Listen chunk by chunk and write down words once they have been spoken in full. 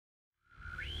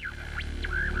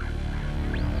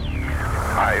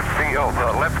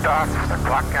Liftoff. The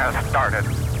clock has started.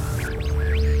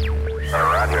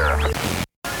 Right here.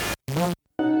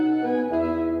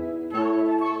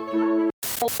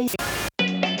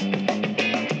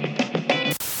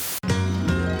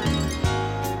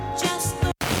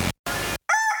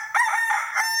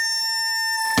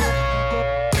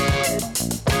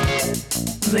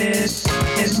 This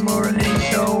is Morning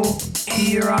Show.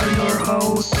 Here are your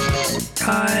hosts,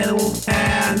 Kyle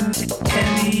and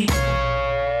Kenny.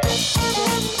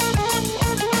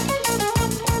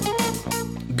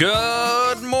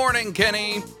 Good morning,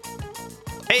 Kenny.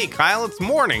 Hey, Kyle, it's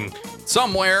morning.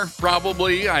 Somewhere,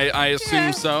 probably. I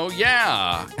assume so.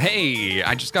 Yeah. Hey,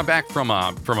 I just got back from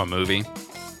a movie.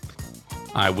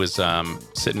 I was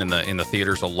sitting in the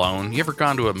theaters alone. You ever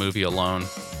gone to a movie alone?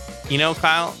 You know,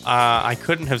 Kyle, I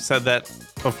couldn't have said that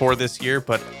before this year,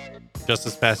 but just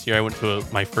this past year, I went to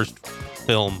my first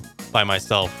film by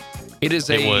myself.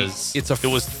 It's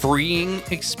a freeing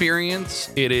experience.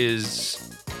 It is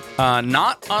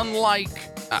not unlike,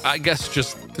 I guess,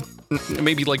 just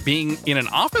maybe like being in an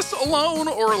office alone,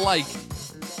 or like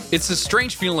it's a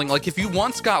strange feeling. Like if you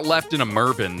once got left in a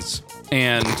Mervyn's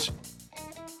and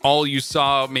all you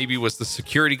saw maybe was the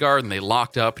security guard and they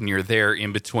locked up and you're there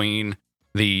in between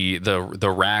the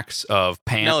racks of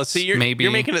pants. No, see, you're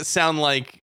making it sound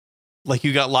like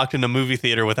you got locked in a movie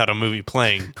theater without a movie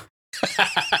playing.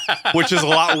 Which is a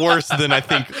lot worse than I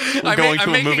think going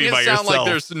to a movie by yourself. Sound like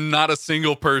there's not a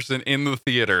single person in the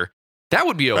theater. That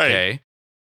would be okay. Right.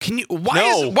 Can you?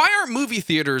 Why aren't movie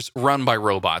theaters run by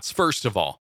robots? First of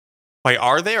all, why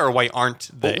are they, or why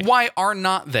aren't they? Why are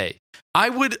not they?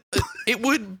 It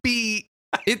would be.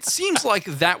 It seems like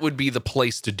that would be the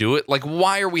place to do it. Like,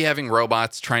 why are we having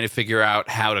robots trying to figure out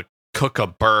how to cook a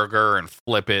burger and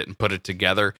flip it and put it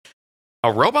together?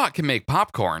 A robot can make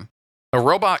popcorn. A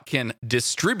robot can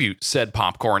distribute said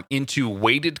popcorn into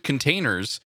weighted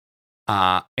containers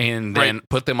and then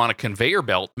put them on a conveyor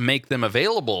belt, make them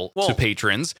available to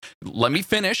patrons. Let me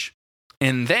finish.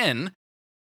 And then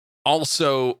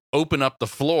also open up the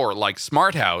floor like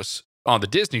Smart House on the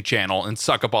Disney Channel and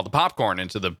suck up all the popcorn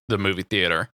into the movie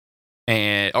theater.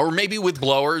 Or maybe with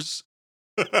blowers.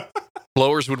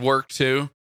 Blowers would work too.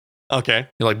 Okay.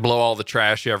 You like blow all the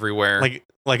trash everywhere.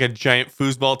 Like a giant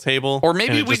foosball table, or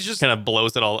maybe we just kind of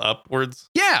blows it all upwards.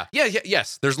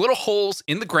 Yes. There's little holes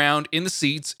in the ground, in the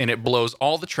seats, and it blows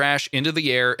all the trash into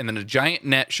the air, and then a giant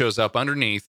net shows up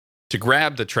underneath to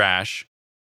grab the trash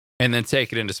and then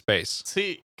take it into space.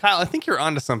 See, Kyle, I think you're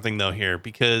onto something though here,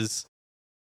 because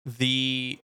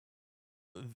you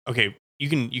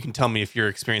can tell me if your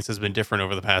experience has been different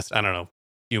over the past, I don't know,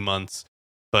 few months,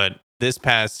 but for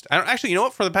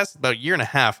the past about year and a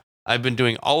half, I've been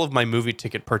doing all of my movie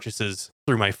ticket purchases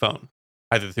through my phone,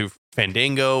 either through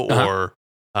Fandango or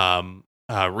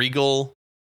Regal.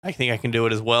 I think I can do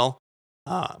it as well.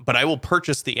 But I will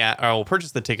purchase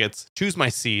the tickets, choose my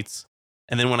seats,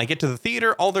 and then when I get to the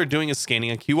theater, all they're doing is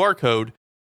scanning a QR code,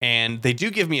 and they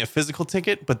do give me a physical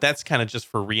ticket, but that's kind of just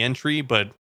for re-entry. But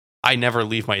I never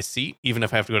leave my seat, even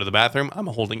if I have to go to the bathroom. I'm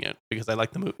holding it because I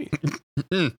like the movie.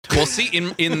 Well, see, in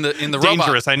the dangerous,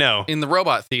 robot, I know. In the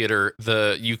robot theater,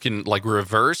 you can like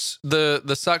reverse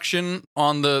the suction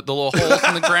on the little holes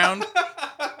in the ground,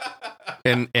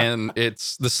 and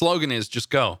it's the slogan is just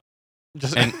go,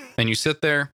 and you sit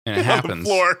there and it happens. On the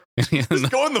floor. Just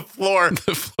go on the floor.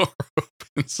 The floor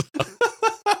opens up.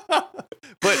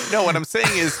 But no, what I'm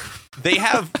saying is they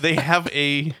have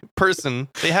a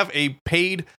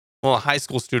paid, a high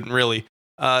school student really,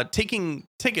 taking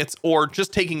tickets or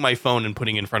just taking my phone and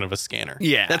putting it in front of a scanner.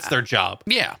 Yeah. That's their job.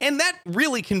 Yeah. And that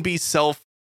really can be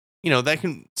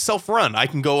self-run. I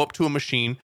can go up to a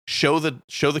machine, show the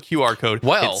QR code.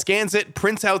 Well, it scans it,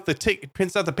 prints out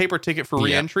the paper ticket for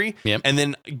re-entry, and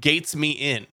then gates me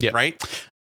in. Yep. Right.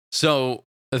 So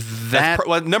that's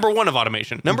number one of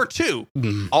automation. Number two,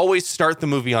 always start the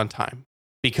movie on time,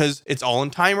 because it's all in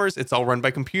timers. It's all run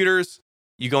by computers.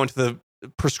 You go into the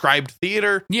prescribed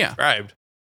theater. Yeah. Prescribed.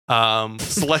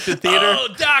 Selected theater. Oh,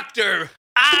 doctor,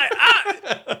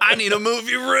 I need a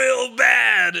movie real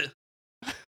bad.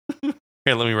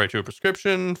 Here, let me write you a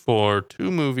prescription for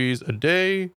 2 movies a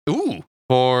day. Ooh.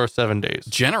 For 7 days.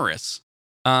 Generous.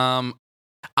 I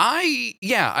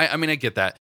get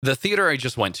that. The theater I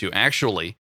just went to,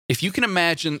 actually, if you can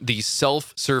imagine the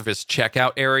self-service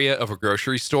checkout area of a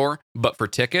grocery store, but for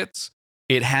tickets,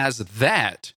 it has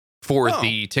that for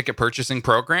the ticket purchasing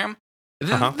program.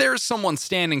 There's someone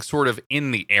standing sort of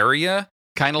in the area,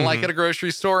 kind of like at a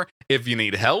grocery store, if you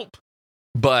need help.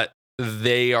 But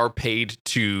they are paid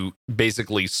to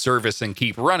basically service and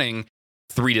keep running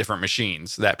 3 different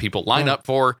machines that people line up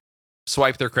for,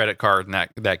 swipe their credit card, and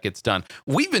that gets done.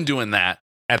 We've been doing that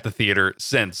at the theater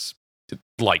since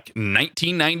like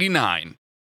 1999.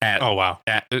 Oh wow!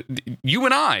 You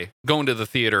and I going to the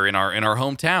theater in our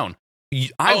hometown.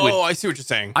 I see what you're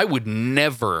saying. I would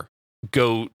never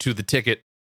go to the ticket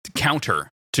counter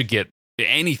to get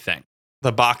anything.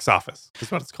 The box office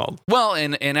is what it's called. Well,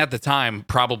 and at the time,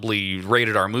 probably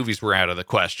rated R movies were out of the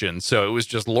question. So it was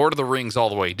just Lord of the Rings all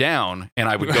the way down. And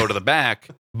I would go to the back,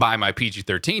 buy my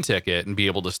PG-13 ticket, and be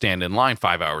able to stand in line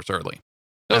 5 hours early.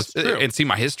 That's true. And see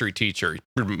my history teacher,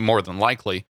 more than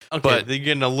likely. Okay, but you're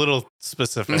getting a little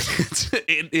specific.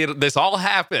 This all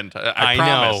happened. I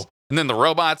promise. know. And then the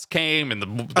robots came, and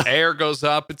the air goes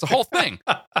up. It's a whole thing.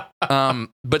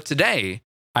 But today,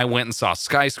 I went and saw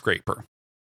Skyscraper.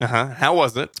 How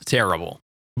was it? Terrible.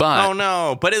 But oh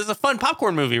no! But it's a fun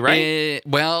popcorn movie, right?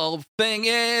 Well, thing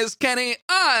is, Kenny,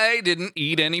 I didn't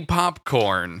eat any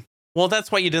popcorn. Well,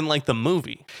 that's why you didn't like the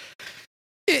movie.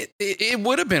 It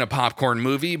would have been a popcorn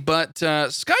movie, but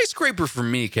Skyscraper for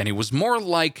me, Kenny, was more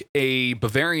like a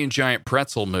Bavarian Giant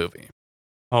Pretzel movie.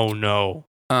 Oh no.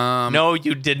 No,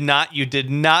 you did not. You did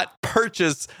not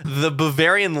purchase the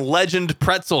Bavarian Legend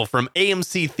pretzel from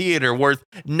AMC Theater, worth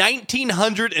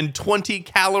 1,920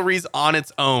 calories on its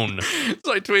own.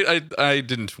 So I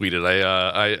didn't tweet it.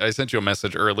 I sent you a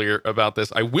message earlier about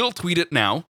this. I will tweet it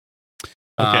now.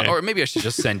 Okay. Or maybe I should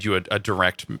just send you a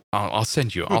direct. I'll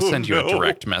send you a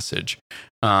direct message,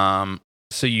 so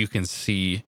you can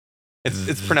see.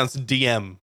 It's pronounced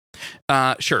DM.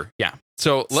 Sure, yeah.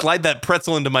 So slide that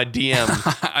pretzel into my DM.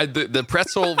 The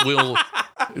pretzel will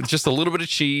just a little bit of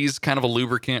cheese, kind of a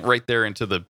lubricant right there into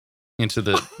the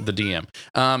DM.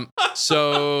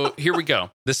 So here we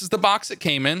go. This is the box it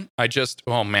came in.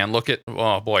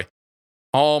 Oh boy,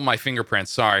 all my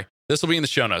fingerprints. Sorry. This will be in the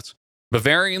show notes.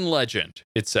 Bavarian Legend,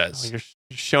 it says. Oh, you're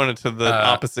showing it to the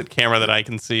opposite camera that I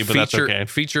can see, but that's okay.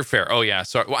 Feature fair. Oh yeah,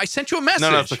 sorry. Well, I sent you a message.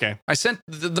 No, that's okay. I sent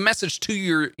the message to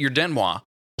your Denois.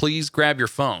 Please grab your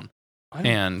phone.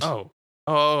 And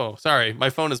sorry, my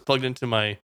phone is plugged into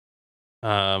my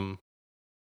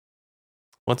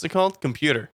what's it called?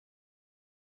 Computer.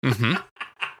 Mm-hmm.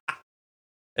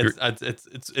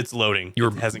 It's loading.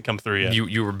 It hasn't come through yet.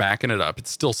 You were backing it up. It's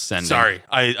still sending. Sorry,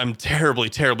 I'm terribly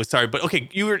sorry. But okay,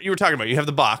 you were talking about, you have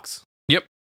the box. Yep.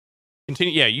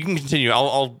 Continue. Yeah, you can continue.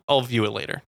 I'll view it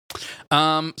later.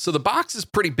 So the box is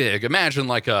pretty big. Imagine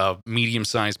like a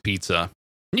medium-sized pizza.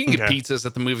 You can get pizzas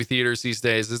at the movie theaters these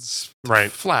days. It's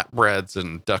flatbreads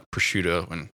and duck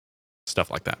prosciutto and stuff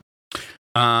like that.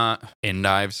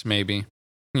 Endives, maybe.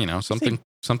 Something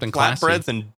classy. Flatbreads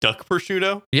and duck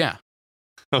prosciutto? Yeah.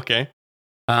 Okay.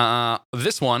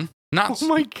 This one, not. Oh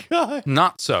my god.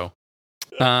 Not so.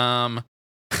 Oh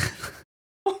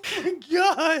my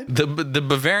god. The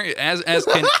Bavarian as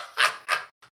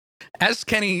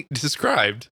Kenny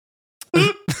described.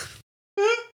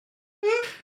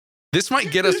 This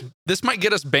might get us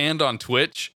banned on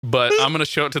Twitch, but I'm gonna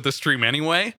show it to the stream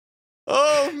anyway.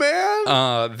 Oh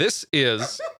man. This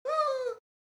is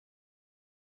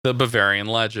the Bavarian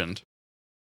Legend.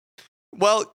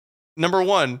 Well, number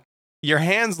one, your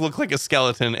hands look like a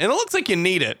skeleton, and it looks like you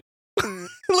need it. It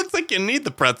looks like you need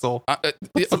the pretzel.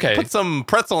 Put some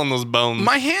pretzel on those bones.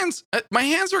 My hands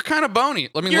are kind of bony.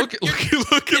 Let me look at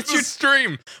the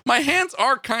stream. My hands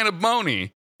are kind of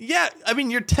bony. Yeah, I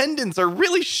mean, your tendons are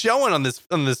really showing on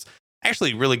this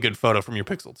actually really good photo from your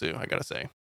Pixel too, I gotta say.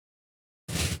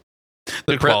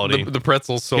 The quality. The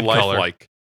pretzel's so lifelike.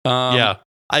 Yeah,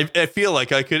 I feel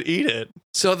like I could eat it.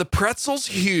 So the pretzel's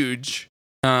huge,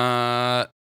 but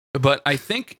I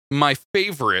think my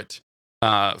favorite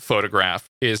photograph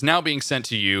is now being sent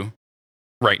to you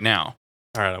right now.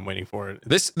 All right, I'm waiting for it.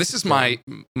 This is my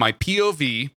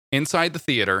POV inside the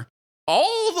theater.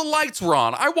 All the lights were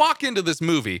on. I walk into this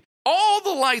movie. All the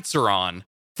lights are on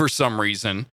for some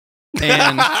reason.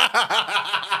 And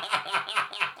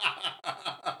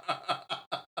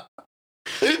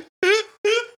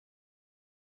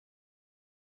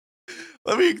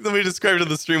let me describe to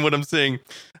the stream what I'm seeing.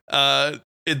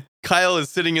 Kyle is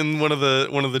sitting in one of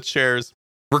the chairs.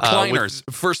 Recliners,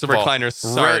 first of all. Recliners,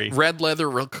 sorry. Red leather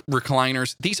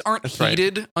recliners. These aren't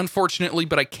heated, unfortunately,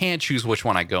 but I can't choose which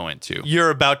one I go into. You're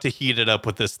about to heat it up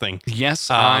with this thing. Yes,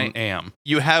 I am.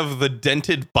 You have the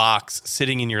dented box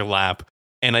sitting in your lap,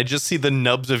 and I just see the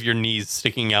nubs of your knees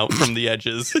sticking out from the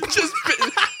edges.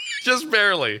 just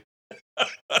barely.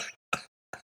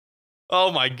 Oh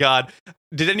my god.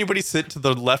 Did anybody sit to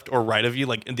the left or right of you,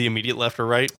 like the immediate left or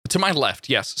right? To my left,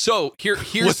 yes. So here's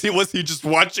was he just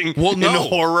watching in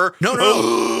horror? No.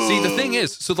 See, the thing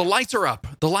is, so the lights are up.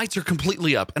 The lights are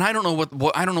completely up, and I don't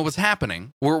know what's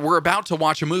happening. We're about to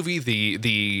watch a movie.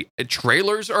 The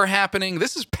trailers are happening.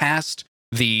 This is past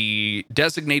the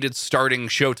designated starting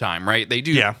showtime, right? They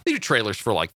do trailers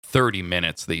for like 30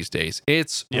 minutes these days.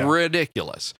 It's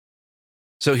ridiculous.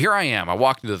 So here I am. I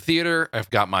walk into the theater. I've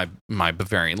got my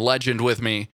Bavarian Legend with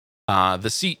me. The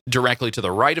seat directly to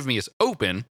the right of me is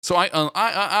open, so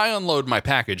I unload my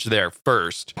package there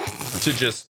first to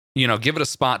just give it a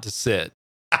spot to sit.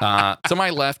 To my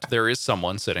left, there is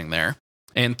someone sitting there.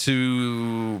 And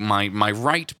to my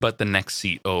right, but the next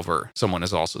seat over, someone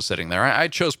is also sitting there. I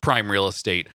chose prime real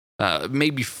estate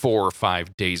maybe 4 or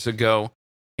 5 days ago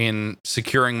in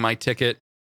securing my ticket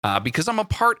because I'm a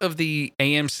part of the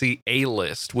AMC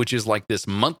A-List, which is like this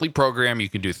monthly program. You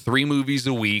can do 3 movies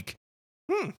a week.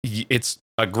 It's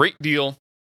a great deal.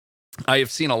 I have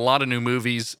seen a lot of new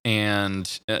movies, and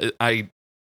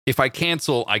if I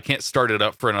cancel, I can't start it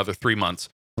up for another 3 months.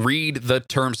 Read the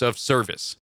terms of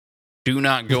service. Do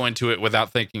not go into it without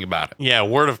thinking about it. Yeah,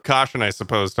 word of caution, I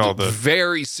suppose, to all the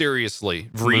very seriously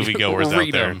moviegoers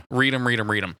out there. Read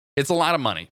them. It's a lot of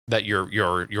money that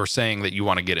you're saying that you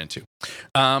want to get into.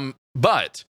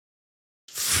 But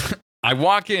I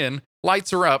walk in,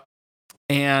 lights are up,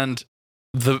 and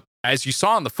as you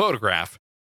saw in the photograph,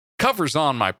 covers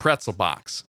on my pretzel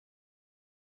box.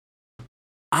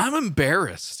 I'm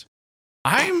embarrassed.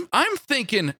 I'm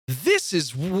thinking, this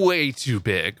is way too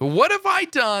big. What have I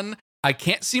done? I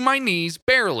can't see my knees,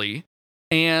 barely.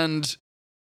 And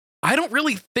I don't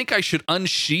really think I should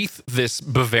unsheath this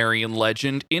Bavarian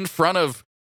Legend in front of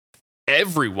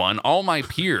everyone, all my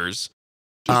peers.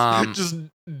 Just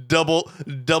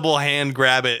double hand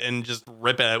grab it and just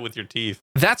rip it out with your teeth.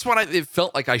 That's what it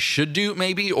felt like I should do,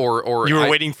 maybe. Or you were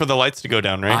waiting for the lights to go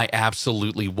down, right? I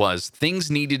absolutely was.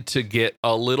 Things needed to get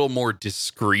a little more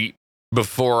discreet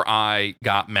before I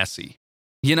got messy.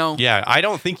 Yeah, I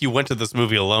don't think you went to this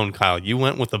movie alone, Kyle. You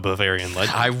went with the Bavarian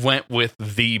Legend. I went with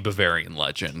the Bavarian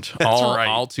Legend. That's right.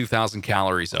 All 2,000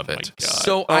 calories of it.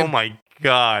 So my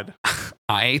God.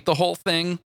 I ate the whole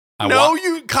thing.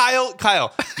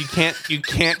 Kyle, you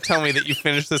can't tell me that you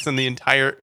finished this in the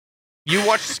entire. You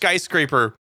watched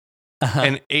Skyscraper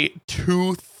and ate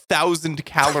 2,000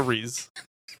 calories.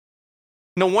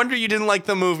 No wonder you didn't like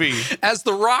the movie. As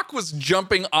The Rock was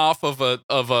jumping off of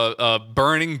a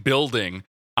burning building,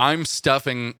 I'm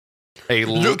stuffing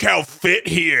look how fit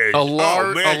he is. A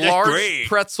large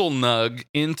pretzel nug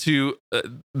into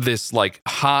this like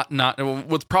hot,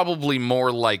 what's probably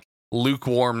more like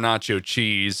lukewarm nacho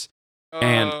cheese,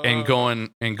 and going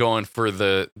for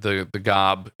the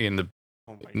gob in the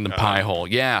pie hole.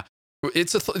 Yeah,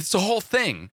 it's a whole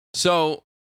thing. So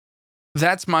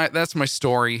that's my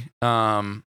story.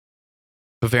 Bavarian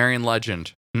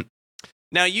Legend.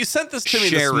 Now you sent this to me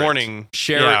this morning.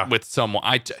 Share it with someone.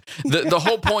 The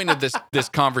whole point of this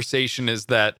conversation is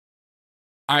that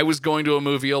I was going to a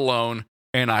movie alone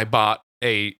and I bought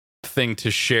a thing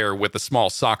to share with a small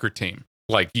soccer team.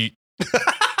 Like you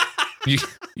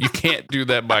can't do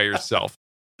that by yourself.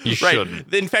 You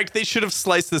shouldn't. In fact, they should have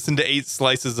sliced this into 8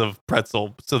 slices of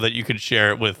pretzel so that you could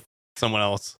share it with someone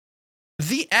else.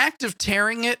 The act of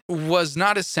tearing it was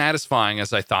not as satisfying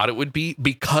as I thought it would be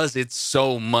because it's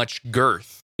so much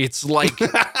girth. It's like,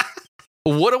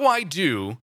 what do I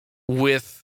do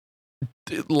with,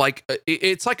 like,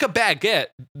 it's like a baguette,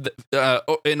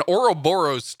 an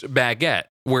Ouroboros baguette,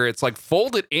 where it's like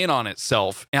folded in on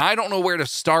itself, and I don't know where to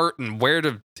start and where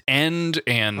to end,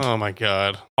 and oh my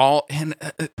God,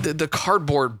 the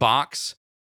cardboard box.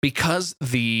 Because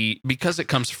it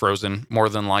comes frozen, more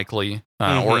than likely,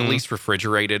 or at least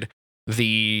refrigerated,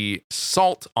 the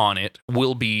salt on it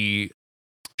will be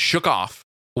shook off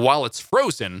while it's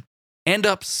frozen, end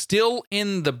up still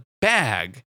in the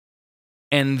bag,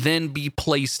 and then be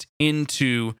placed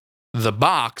into the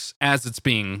box as it's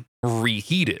being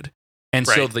reheated. And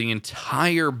so the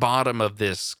entire bottom of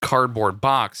this cardboard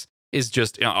box is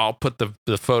just, I'll put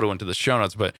the photo into the show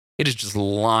notes, but it is just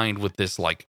lined with this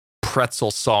like pretzel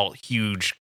salt,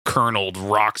 huge kerneled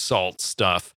rock salt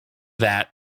stuff that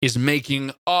is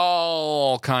making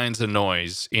all kinds of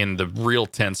noise in the real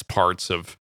tense parts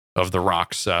of the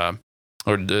Rock's or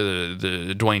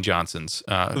the Dwayne Johnson's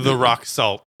the rock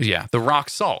salt. Yeah, the rock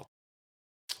salt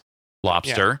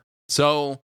lobster. Yeah.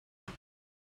 So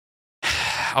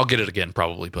I'll get it again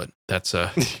probably, but that's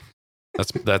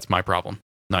my problem,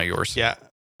 not yours. Yeah.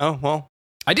 Oh well.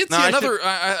 I did see another.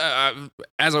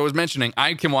 As I was mentioning,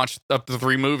 I can watch up to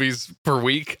 3 movies per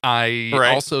week. I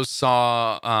also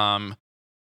saw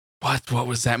what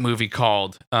was that movie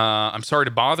called? I'm Sorry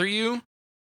to Bother You.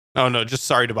 Oh no, just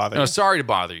Sorry to Bother You. No, Sorry to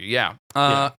Bother You.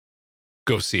 Yeah.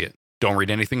 Go see it. Don't read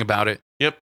anything about it.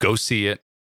 Yep. Go see it.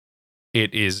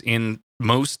 It is in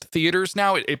most theaters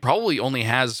now. It probably only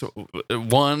has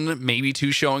 1, maybe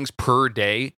 2 showings per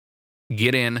day.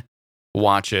 Get in,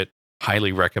 watch it.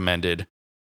 Highly recommended.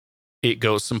 It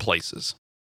goes some places.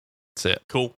 That's it.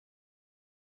 Cool.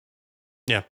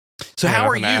 Yeah. So Yeah, how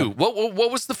are nothing to you?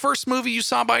 What was the first movie you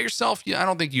saw by yourself? I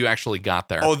don't think you actually got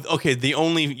there. Oh, okay. The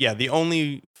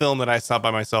only film that I saw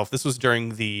by myself. This was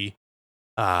during the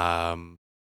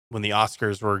when the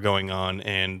Oscars were going on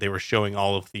and they were showing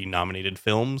all of the nominated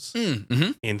films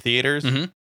Mm-hmm. in theaters. Mm-hmm.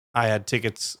 I had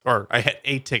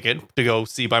a ticket to go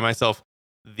see by myself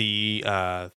the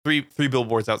three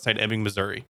billboards outside Ebbing,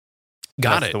 Missouri.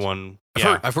 Got That's it. the one.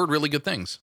 Yeah. I've heard really good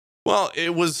things. Well,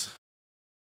 it was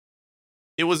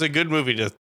a good movie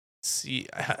to see.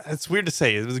 It's weird to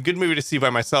say. It was a good movie to see by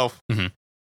myself. Mhm.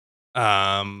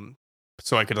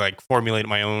 So I could like formulate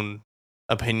my own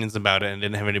opinions about it and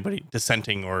didn't have anybody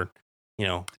dissenting or,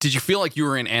 Did you feel like you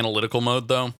were in analytical mode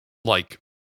though? Like,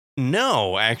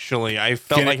 no, actually, I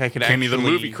felt like I could Kenny, actually. the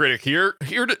movie critic here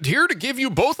to give you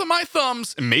both of my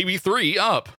thumbs and maybe 3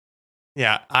 up.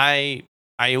 Yeah, I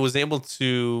was able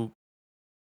to.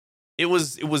 It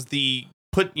was the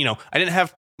put. I didn't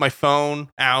have my phone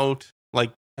out.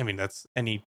 Like, I mean, that's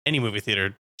any movie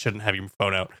theater shouldn't have your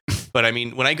phone out. But I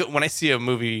mean, when I see a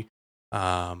movie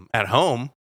at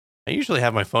home, I usually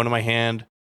have my phone in my hand.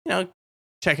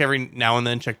 Check every now and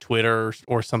then, check Twitter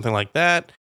or something like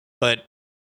that. But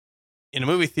in a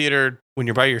movie theater, when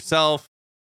you're by yourself,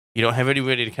 you don't have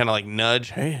anybody to kind of like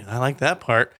nudge. Hey, I like that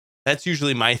part. That's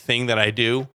usually my thing that I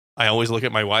do. I always look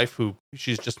at my wife,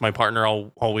 she's just my partner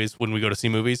always when we go to see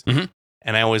movies. Mhm.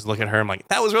 And I always look at her. I'm like,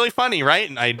 that was really funny, right?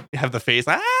 And I have the face,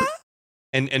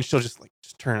 and she'll just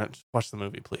turn it, just watch the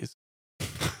movie, please.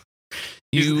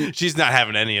 She's not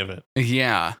having any of it.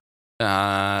 Yeah.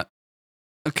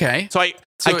 Okay. So I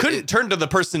couldn't turn to the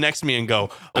person next to me and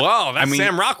go, "Well, that's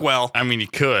Sam Rockwell." I mean, you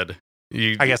could.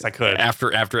 I guess I could.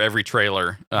 After every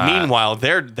trailer. Meanwhile,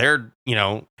 they're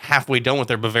halfway done with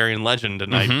their Bavarian Legend,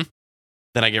 and Mhm.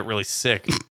 then I get really sick.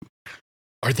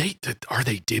 Are they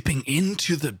dipping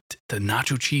into the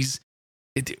nacho cheese?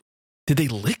 Did they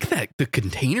lick the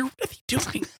container? What are they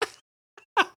doing?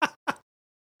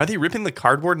 Are they ripping the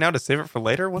cardboard now to save it for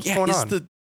later? What's going on?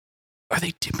 Are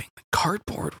they dipping the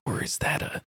cardboard, or is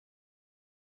that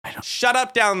I don't. Shut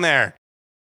up down there!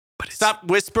 But Stop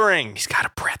whispering. He's got a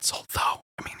pretzel, though.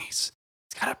 I mean, he's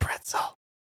got a pretzel.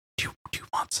 Do you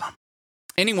want some?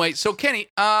 Anyway, so Kenny,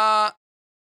 yeah,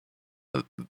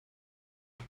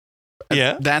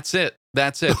 that's it.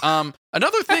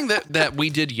 Another thing that we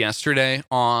did yesterday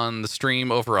on the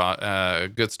stream over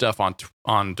Good Stuff on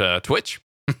Twitch.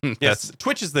 Yes,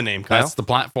 Twitch is the name, Kyle. That's the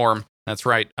platform. That's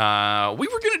right. We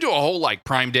were gonna do a whole like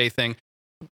Prime Day thing.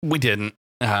 We didn't.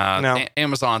 No.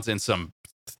 Amazon's in some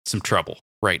trouble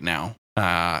right now,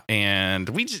 and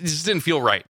we just didn't feel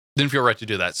right. Didn't feel right to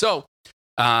do that. So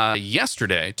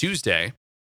yesterday, Tuesday,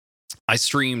 I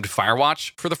streamed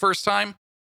Firewatch for the first time,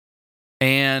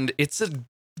 and it's a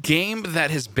game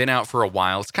that has been out for a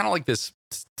while. It's kind of like this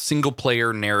single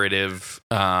player narrative,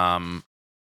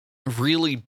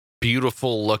 really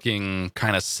beautiful looking,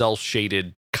 kind of cell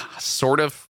shaded sort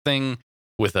of thing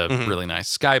with a really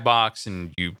nice skybox,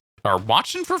 and you are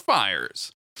watching for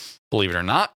fires, believe it or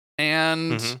not.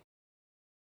 And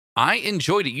I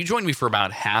enjoyed it. You joined me for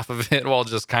about half of it while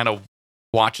just kind of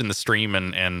watching the stream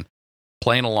and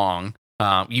playing along.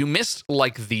 You missed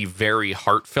like the very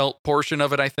heartfelt portion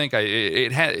of it. I think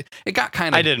it got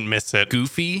kind of. I didn't miss it.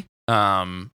 Goofy,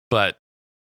 but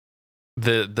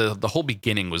the whole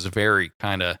beginning was very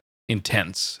kind of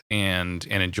intense and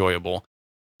enjoyable,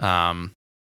 like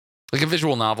a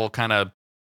visual novel kind of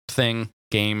thing,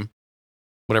 game,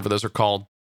 whatever those are called.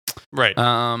 Right. So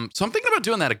I'm thinking about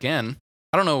doing that again.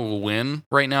 I don't know when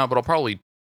right now, but I'll probably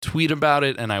tweet about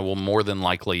it, and I will more than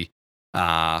likely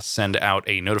send out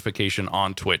a notification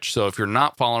on Twitch. So if you're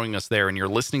not following us there and you're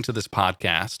listening to this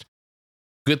podcast,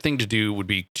 good thing to do would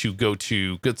be to go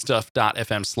to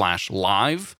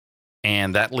goodstuff.fm/live,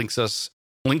 and that links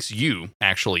you,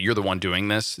 actually, you're the one doing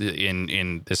this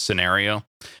in this scenario.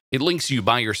 It links you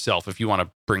by yourself. If you want to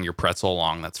bring your pretzel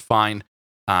along, that's fine,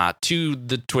 to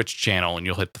the Twitch channel, and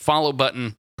you'll hit the follow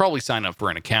button, probably sign up for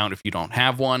an account if you don't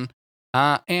have one,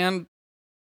 and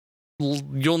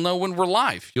you'll know when we're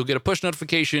live. You'll get a push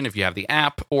notification if you have the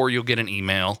app, or you'll get an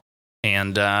email,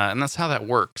 and that's how that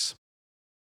works.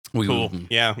 Cool.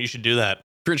 Yeah, you should do that. If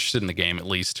you're interested in the game, at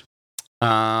least.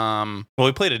 Well,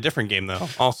 we played a different game, though,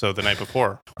 also the night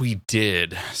before. We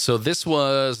did. So this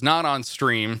was not on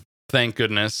stream, thank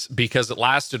goodness, because it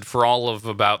lasted for all of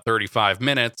about 35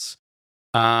 minutes.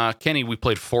 Kenny, we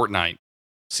played Fortnite.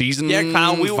 Season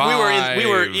Kyle, we 5. we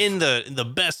were in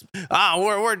the best.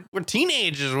 We're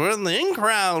teenagers. We're in the in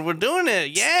crowd. We're doing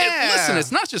it. Yeah. Listen,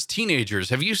 it's not just teenagers.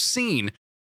 Have you seen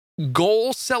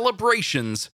goal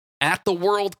celebrations at the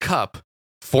World Cup,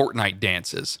 Fortnite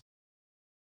dances.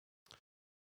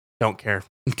 Don't care.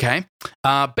 Okay.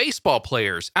 Baseball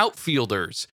players,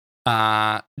 outfielders,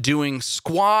 doing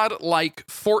squad-like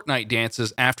Fortnite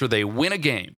dances after they win a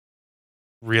game.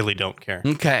 Really don't care.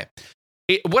 Okay.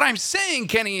 What I'm saying,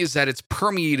 Kenny, is that it's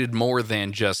permeated more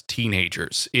than just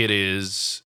teenagers. It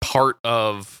is part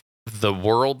of the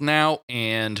world now,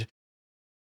 and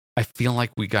I feel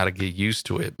like we got to get used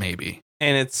to it, maybe.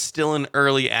 And it's still in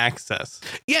early access.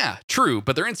 Yeah, true.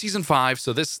 But they're in season 5,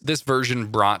 so this version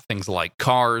brought things like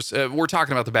cars. We're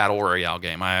talking about the Battle Royale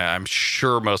game. I'm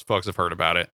sure most folks have heard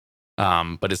about it.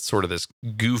 But it's sort of this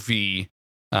goofy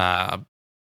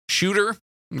shooter.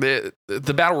 The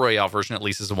Battle Royale version, at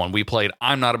least, is the one we played.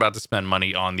 I'm not about to spend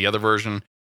money on the other version,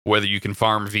 whether you can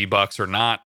farm V-Bucks or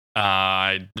not.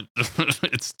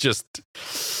 It's just...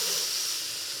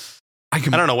 I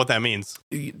don't know what that means.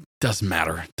 It doesn't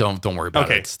matter. Don't worry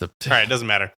about it. All right, it doesn't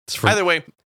matter. Either way,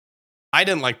 I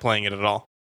didn't like playing it at all.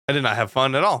 I did not have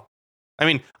fun at all. I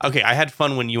mean, okay, I had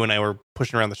fun when you and I were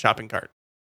pushing around the shopping cart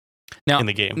in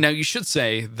the game. Now, you should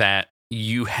say that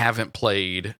you haven't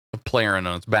played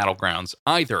PlayerUnknown's Battlegrounds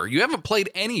either. You haven't played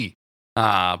any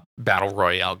Battle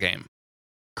Royale game.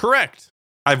 Correct.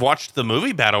 I've watched the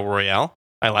movie Battle Royale.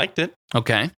 I liked it.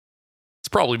 Okay. It's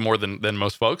probably more than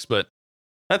most folks, but...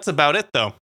 That's about it,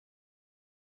 though.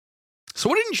 So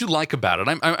what didn't you like about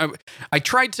it? I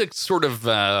tried to sort of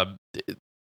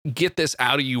get this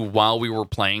out of you while we were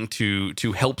playing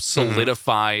to help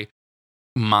solidify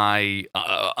my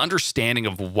understanding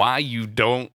of why you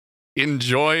don't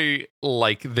enjoy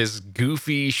like this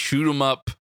goofy shoot 'em up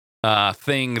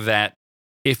thing that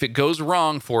if it goes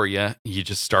wrong for you, you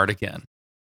just start again.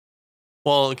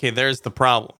 Well, okay, there's the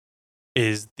problem.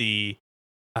 Is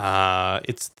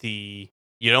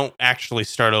you don't actually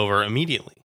start over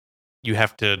immediately. You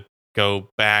have to go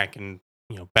back and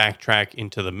backtrack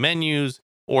into the menus,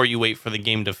 or you wait for the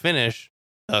game to finish,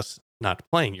 thus not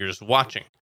playing. You're just watching,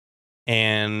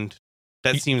 and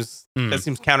that seems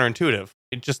counterintuitive.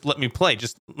 It just let me play,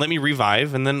 just let me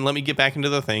revive, and then let me get back into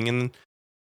the thing, and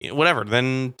whatever.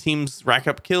 Then teams rack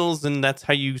up kills, and that's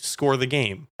how you score the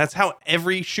game. That's how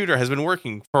every shooter has been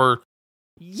working for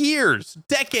years,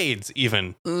 decades,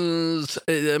 even.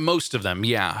 Most of them,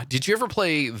 yeah. Did you ever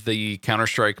play the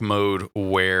Counter-Strike mode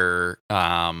where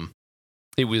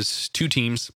it was 2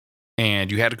 teams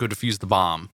and you had to go defuse the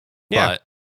bomb? Yeah.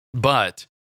 But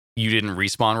you didn't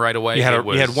respawn right away. You had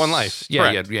 1 life. Yeah,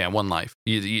 you had 1 life.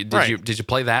 Did you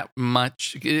play that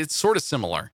much? It's sort of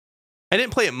similar. I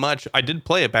didn't play it much. I did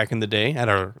play it back in the day at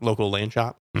our local LAN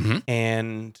shop,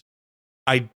 and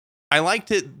I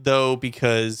liked it though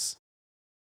because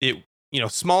it,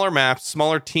 smaller maps,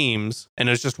 smaller teams, and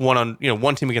it was just one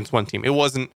team against one team. It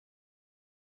wasn't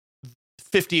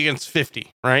 50 against 50,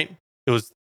 right? It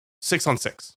was 6 on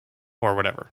 6 or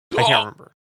whatever. I can't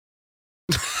remember.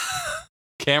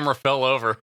 Camera fell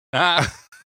over. I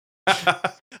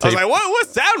was like, what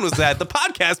sound was that? The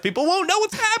podcast people won't know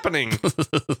what's happening.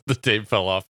 The tape fell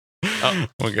off.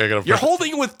 You're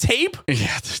holding it with tape?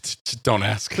 Yeah, don't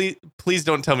ask. Please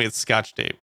don't tell me it's Scotch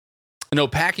tape. No,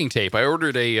 packing tape. I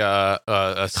ordered a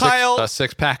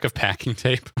 6-pack of packing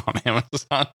tape on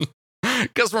Amazon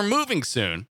because we're moving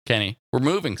soon, Kenny. We're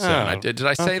moving soon. Did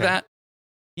I say that?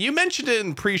 You mentioned it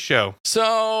in pre-show.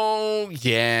 So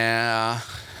yeah.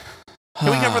 Can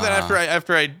we cover that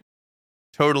after I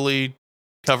totally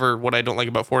cover what I don't like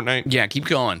about Fortnite? Yeah, keep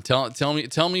going. Tell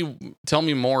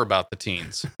me more about the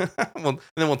teens. Well, and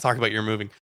then we'll talk about your moving.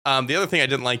 The other thing I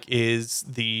didn't like is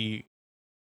the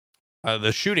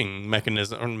shooting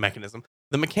mechanism.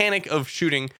 The mechanic of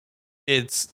shooting.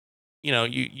 It's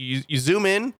you zoom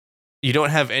in. You don't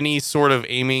have any sort of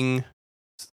aiming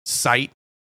sight.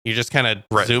 You just kind of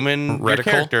zoom in reticle. Your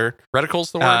character.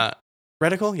 Reticle's the word.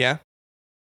 Reticle, yeah.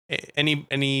 Any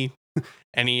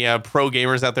pro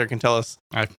gamers out there can tell us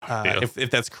if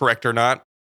that's correct or not.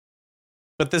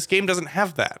 But this game doesn't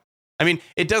have that. I mean,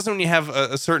 it does when you have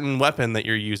a certain weapon that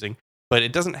you're using, but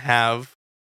it doesn't have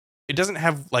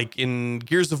like in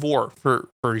Gears of War, for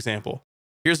example.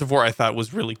 Gears of War I thought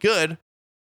was really good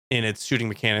in its shooting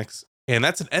mechanics, and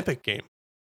that's an epic game.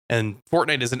 And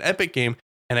Fortnite is an epic game,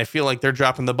 and I feel like they're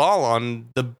dropping the ball on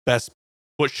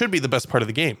what should be the best part of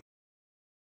the game.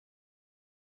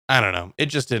 I don't know.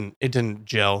 It didn't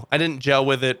gel. I didn't gel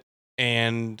with it,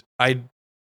 and I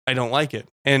don't like it.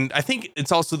 And I think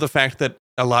it's also the fact that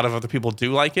a lot of other people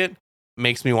do like it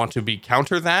makes me want to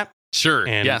counter that. Sure.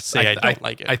 And yes. say I don't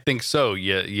like it. I think so.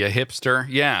 You hipster.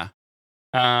 Yeah.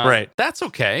 Right. That's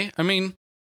okay. I mean,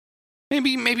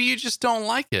 maybe you just don't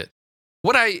like it.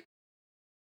 What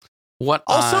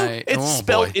Also, it's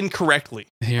spelled boy. incorrectly.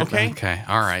 Here, okay? Okay.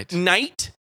 All right.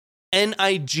 Night,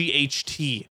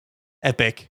 Night.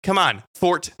 Epic. Come on,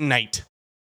 Fortnite.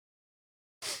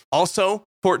 Also,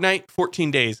 Fortnite,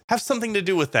 14 days. Have something to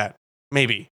do with that.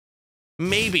 Maybe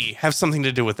have something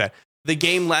to do with that. The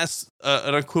game lasts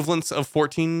an equivalence of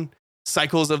 14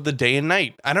 cycles of the day and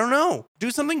night. I don't know.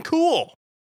 Do something cool.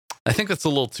 I think that's a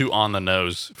little too on the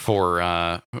nose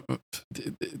for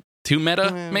too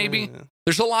meta, maybe.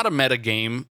 There's a lot of meta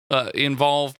game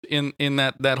involved in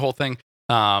that whole thing.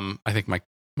 I think my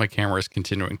camera is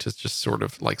continuing to just sort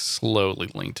of like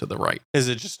slowly lean to the right. Is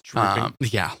it just drooping?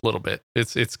 Yeah, a little bit.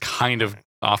 It's kind of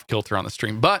off kilter on the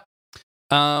stream, but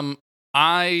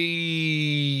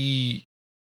I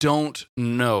don't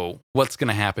know what's going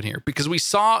to happen here because we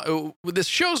saw this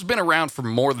show's been around for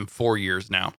more than 4 years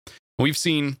now. We've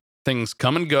seen things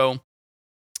come and go.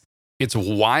 It's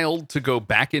wild to go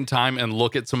back in time and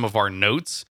look at some of our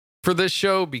notes for this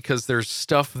show because there's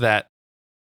stuff that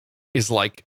is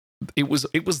like it was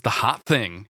the hot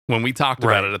thing when we talked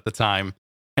about it at the time,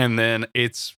 and then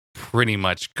it's pretty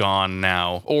much gone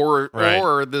now, or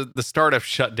the startup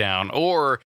shut down,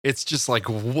 or it's just like,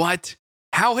 what?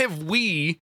 How have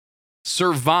we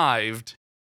survived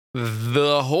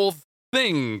the whole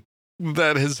thing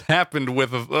that has happened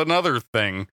with another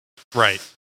thing? Right.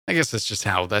 I guess that's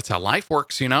how life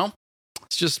works, you know?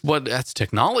 It's just that's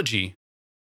technology,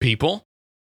 people.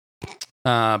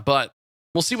 But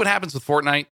we'll see what happens with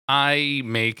Fortnite. I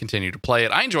may continue to play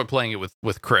it. I enjoy playing it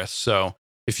with Chris. So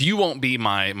if you won't be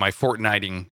my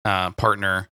Fortniting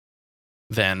partner,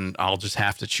 then I'll just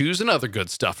have to choose another good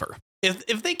stuffer.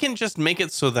 If they can just make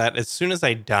it so that as soon as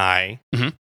I die,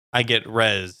 I get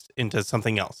rezzed into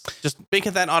something else. Just make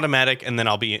it that automatic, and then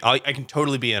I can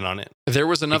totally be in on it. There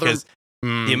was another because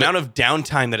the amount of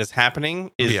downtime that is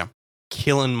happening is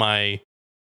killing my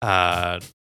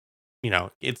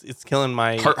it's killing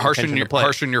my harshing your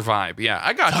vibe. Yeah,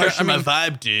 I got harshing my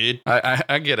vibe, dude.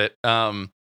 I get it.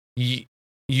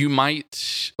 You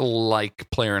might like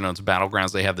PlayerUnknown's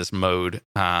Battlegrounds. They have this mode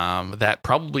that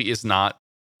probably is not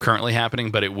currently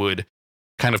happening, but it would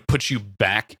kind of put you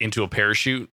back into a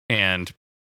parachute and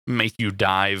make you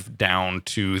dive down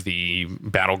to the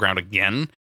battleground again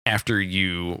after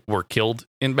you were killed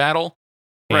in battle.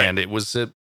 Right. And it was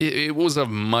a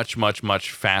much, much,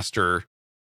 much faster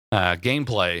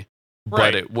gameplay,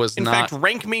 but it was in fact,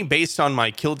 rank me based on my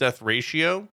kill death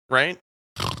ratio, right?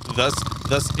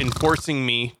 Thus enforcing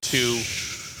me to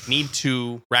need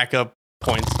to rack up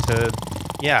points to,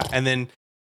 and then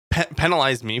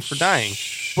penalize me for dying,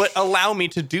 but allow me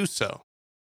to do so.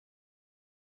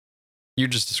 You're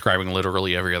just describing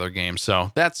literally every other game,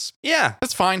 so that's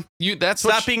fine.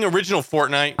 Stop being original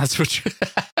Fortnite. That's what you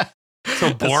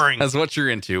so boring. That's what you're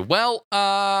into. Well,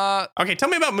 okay, tell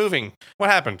me about moving. What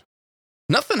happened?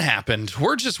 Nothing happened.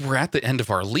 We're at the end of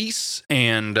our lease,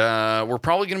 and we're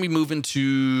probably going to be moving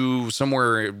to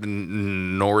somewhere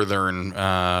in northern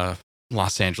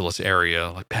Los Angeles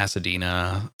area, like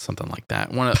Pasadena, something like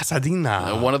that.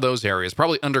 Pasadena. One of those areas,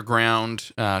 probably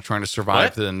underground, trying to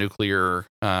survive the nuclear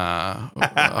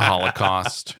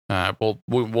holocaust.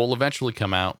 We'll eventually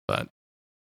come out, but.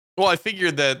 Well, I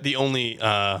figured that the only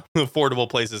affordable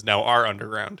places now are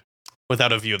underground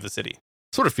without a view of the city.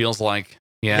 Sort of feels like.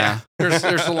 Yeah. There's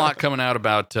a lot coming out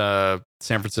about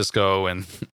San Francisco and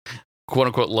quote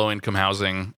unquote low income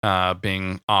housing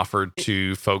being offered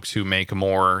to folks who make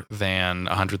more than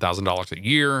 $100,000 a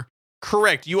year.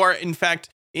 Correct. You are, in fact,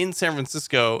 in San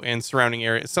Francisco and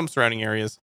some surrounding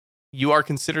areas, you are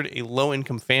considered a low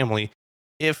income family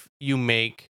if you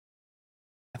make,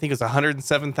 I think it's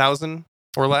 $107,000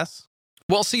 or less.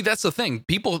 Well, see, that's the thing.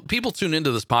 People tune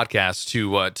into this podcast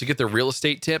to get their real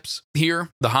estate tips here,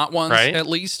 the hot ones at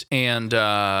least. And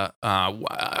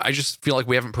I just feel like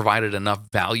we haven't provided enough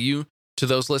value to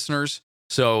those listeners.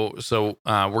 So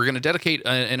we're going to dedicate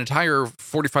an entire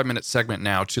 45-minute segment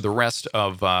now to the rest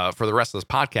of for the rest of this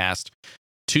podcast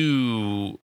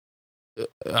to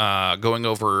going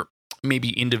over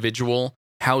maybe individual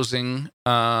housing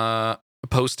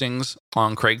postings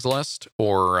on Craigslist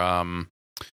or.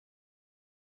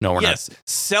 No, we're not.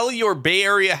 Sell your Bay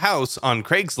Area house on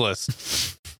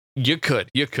Craigslist. You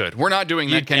could. We're not doing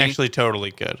that, Kenny. Actually,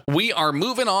 totally could. We are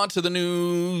moving on to the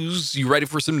news. You ready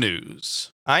for some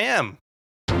news? I am.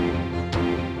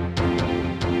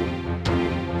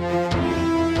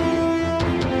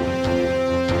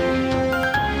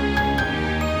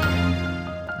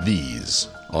 These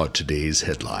are today's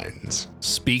headlines.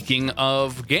 Speaking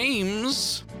of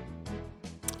games...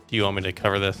 Do you want me to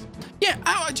cover this? Yeah,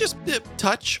 I'll just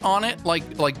touch on it,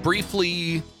 like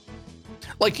briefly.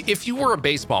 Like if you were a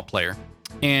baseball player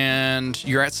and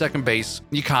you're at second base.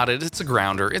 You caught it. It's a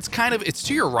grounder. It's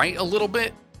to your right a little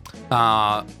bit.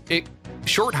 It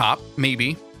short hop,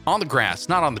 maybe, on the grass,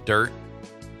 not on the dirt.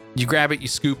 You grab it, you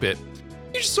scoop it.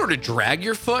 You just sort of drag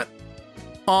your foot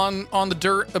on the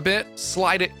dirt a bit,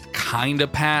 slide it kind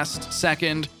of past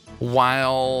second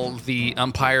while the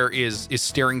umpire is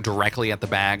staring directly at the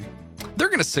bag. They're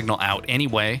going to signal out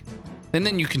anyway, and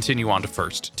then you continue on to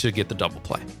first to get the double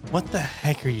play. What the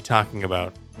heck are you talking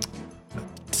about?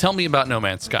 Tell me about No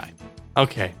Man's Sky.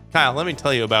 Okay, Kyle, let me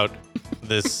tell you about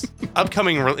this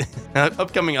upcoming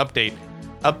update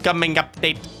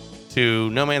to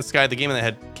No Man's Sky, the game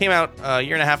that came out a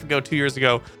year and a half ago, 2 years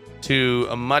ago, to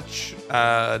a much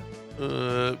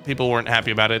people weren't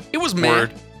happy about it. It was meh.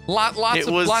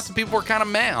 Lots of people were kind of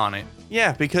meh on it.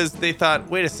 Yeah, because they thought,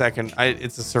 wait a second,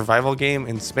 it's a survival game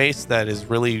in space that is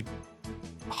really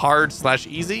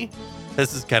hard/easy.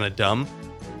 This is kind of dumb.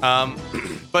 But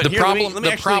let me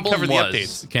actually cover the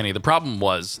updates. Kenny, the problem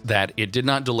was that it did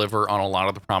not deliver on a lot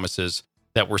of the promises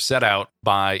that were set out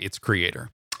by its creator.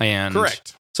 And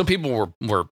correct. So people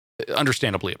were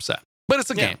understandably upset. But it's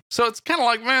a game. So it's kind of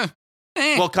like, meh.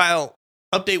 Well, Kyle,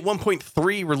 update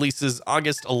 1.3 releases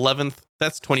August 11th.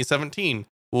 That's 2017.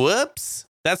 Whoops.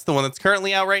 That's the one that's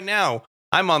currently out right now.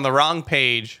 I'm on the wrong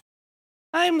page.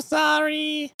 I'm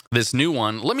sorry. This new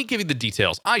one, let me give you the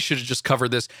details. I should have just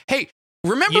covered this. Hey,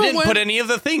 remember you didn't put any of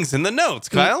the things in the notes,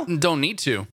 Kyle? Don't need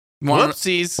to.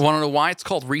 Whoopsies. Want to know why it's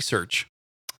called research?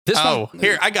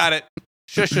 Here, I got it.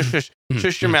 Shush, shush, shush.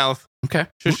 Shush your mouth. Okay.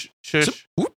 Shush, shush.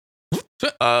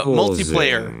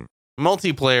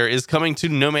 Multiplayer is coming to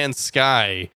No Man's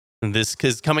Sky. This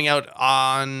is coming out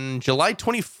on July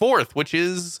 24th, which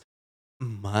is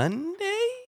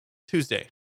Tuesday.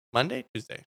 I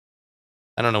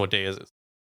don't know what day is it.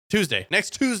 Tuesday.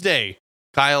 Next Tuesday.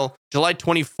 Kyle, July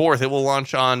 24th. It will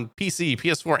launch on PC,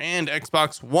 PS4, and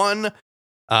Xbox One.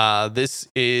 This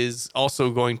is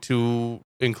also going to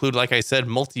include, like I said,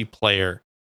 multiplayer.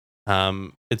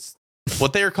 It's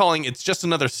what they are calling, it's just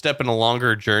another step in a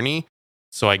longer journey.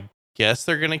 So I guess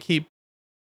they're going to keep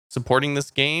supporting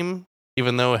this game,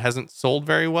 even though it hasn't sold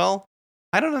very well.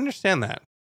 I don't understand that.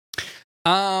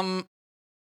 I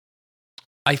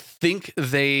think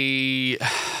the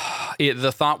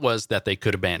thought was that they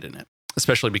could abandon it,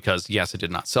 especially because, yes, it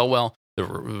did not sell well. The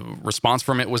response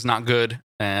from it was not good.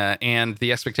 And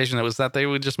the expectation was that they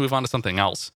would just move on to something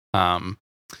else.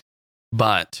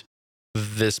 But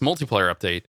this multiplayer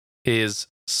update is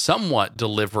somewhat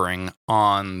delivering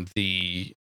on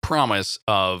the promise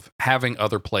of having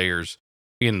other players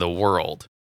in the world.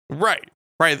 Right.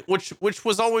 Which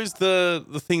was always the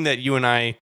thing that you and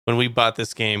I, when we bought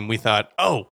this game, we thought,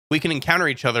 oh, we can encounter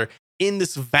each other in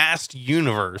this vast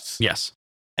universe. Yes.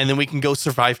 And then we can go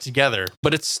survive together.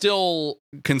 But it's still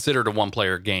considered a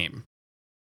one-player game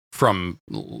from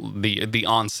the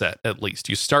onset, at least.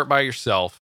 You start by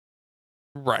yourself.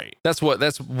 Right. That's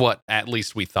what at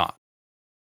least we thought.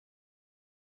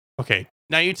 Okay.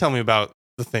 Now you tell me about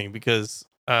the thing, because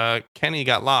Kenny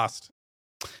got lost.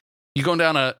 You going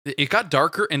down it got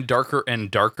darker and darker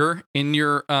and darker in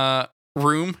your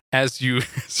room as you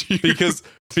because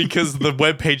the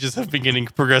web pages have been getting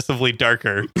progressively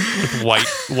darker with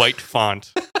white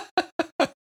font. Oh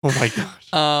my gosh.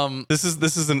 This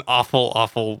is an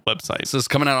awful website. So it's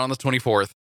coming out on the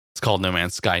 24th. It's called No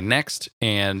Man's Sky Next,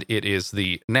 and it is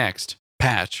the next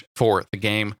patch for the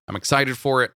game. I'm excited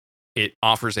for it. It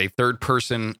offers a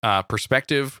third-person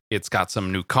perspective. It's got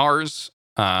some new cars,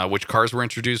 which cars were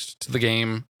introduced to the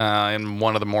game in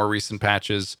one of the more recent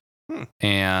patches,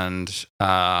 and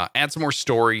add some more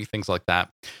story, things like that.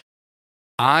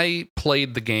 I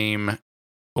played the game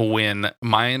when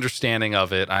my understanding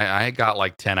of it, I got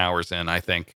like 10 hours in, I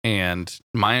think, and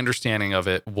my understanding of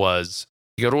it was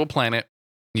you go to a planet,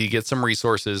 you get some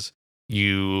resources,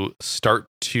 you start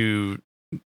to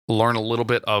learn a little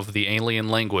bit of the alien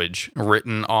language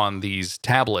written on these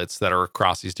tablets that are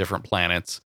across these different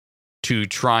planets to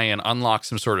try and unlock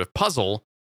some sort of puzzle.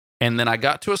 And then I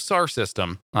got to a star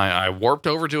system. I warped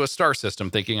over to a star system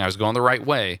thinking I was going the right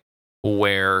way,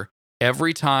 where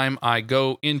every time I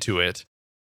go into it,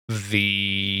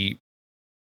 the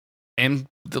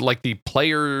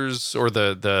players or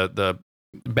the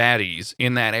baddies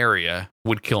in that area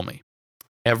would kill me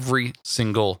every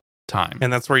single time.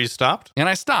 And that's where you stopped? And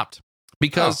I stopped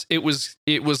because it was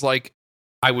like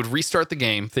I would restart the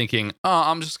game thinking, oh,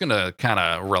 I'm just going to kind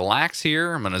of relax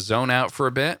here. I'm going to zone out for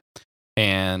a bit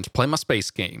and play my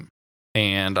space game.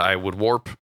 And I would warp,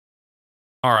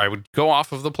 or I would go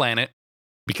off of the planet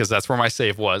because that's where my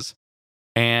save was.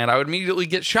 And I would immediately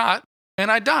get shot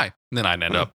and I'd die. And then I'd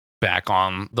end up back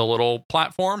on the little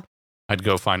platform. I'd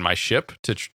go find my ship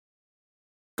to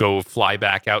go fly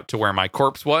back out to where my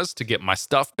corpse was to get my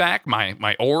stuff back,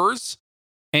 my ores,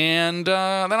 and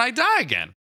then I die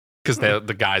again because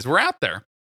the guys were out there.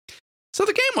 So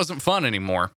the game wasn't fun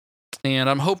anymore, and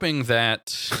I'm hoping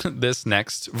that this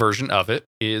next version of it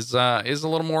is a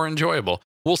little more enjoyable.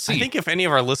 We'll see. I think if any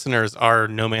of our listeners are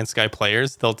No Man's Sky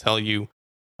players, they'll tell you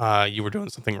you were doing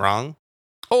something wrong.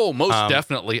 Oh, most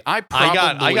definitely. I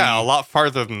got a lot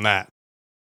farther than that.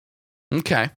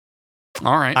 Okay.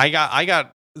 All right. I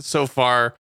got so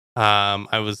far.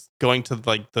 I was going to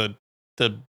like the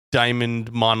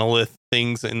diamond monolith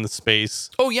things in the space.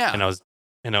 Oh yeah. And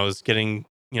I was getting,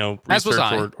 As was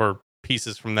research or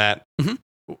pieces from that.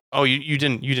 Mm-hmm. Oh, you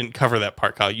didn't cover that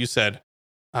part, Kyle. You said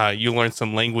you learned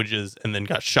some languages and then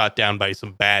got shot down by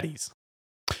some baddies.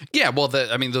 Yeah, well,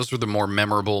 those were the more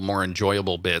memorable, more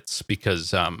enjoyable bits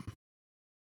because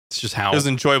it's just how it was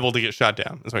enjoyable to get shot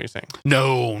down. Is what you're saying?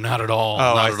 No, not at all.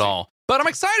 Oh, not at all. But I'm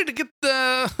excited to get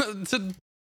to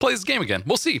play this game again.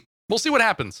 We'll see. We'll see what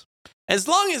happens. As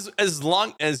long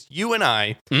as you and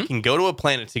I can go to a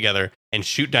planet together and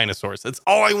shoot dinosaurs, that's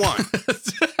all I want.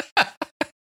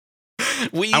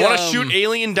 I want to shoot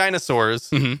alien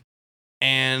dinosaurs,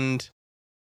 and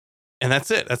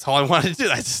that's it. That's all I wanted to do.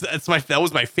 That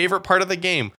was my favorite part of the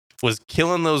game, was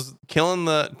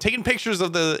taking pictures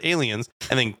of the aliens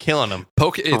and then killing them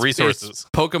for resources. It's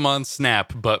Pokemon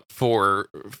Snap, but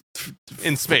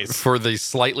in space for the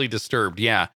slightly disturbed.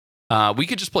 Yeah, we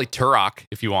could just play Turok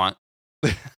if you want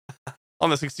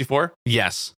on the 64.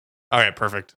 Yes. All right.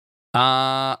 Perfect.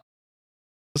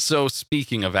 So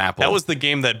speaking of Apple, that was the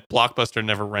game that Blockbuster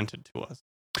never rented to us.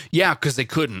 Yeah, because they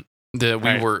couldn't.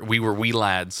 We were wee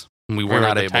lads. We were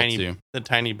not able to. The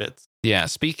tiny bits. Yeah.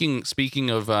 Speaking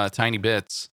of tiny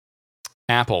bits,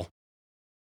 Apple.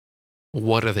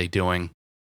 What are they doing?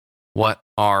 What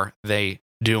are they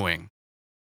doing?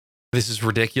 This is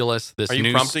ridiculous. This are you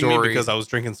news prompting story, me because I was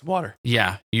drinking some water?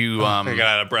 Yeah, you. I got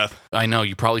out of breath. I know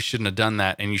you probably shouldn't have done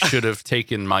that, and you should have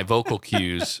taken my vocal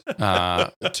cues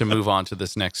to move on to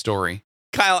this next story.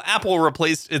 Kyle, Apple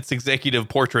replaced its executive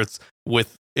portraits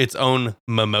with its own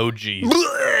memoji.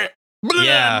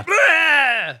 Yeah.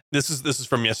 This is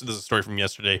from yesterday. This is a story from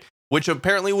yesterday, which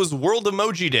apparently was World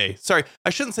Emoji Day. Sorry, I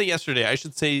shouldn't say yesterday. I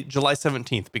should say July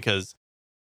 17th because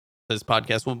this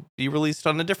podcast will be released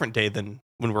on a different day than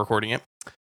when we're recording it.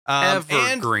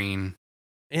 Evergreen.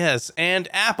 Yes, and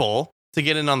Apple, to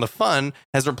get in on the fun,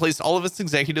 has replaced all of its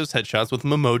executives' headshots with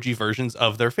memoji versions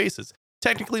of their faces.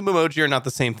 Technically, memoji are not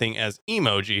the same thing as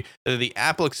emoji. They're the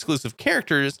Apple exclusive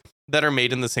characters that are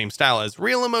made in the same style as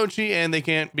real emoji, and they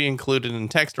can't be included in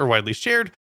text or widely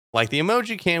shared like the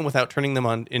emoji can without turning them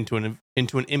into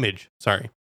an image. Sorry.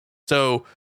 So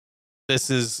this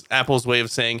is Apple's way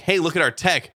of saying, hey, look at our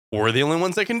tech. We're the only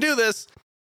ones that can do this.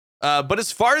 But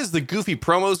as far as the goofy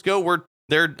promos go,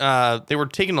 they were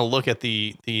taking a look at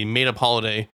the made up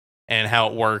holiday and how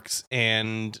it works,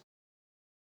 and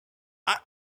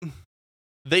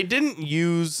they didn't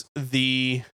use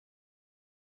the.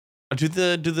 Do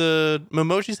the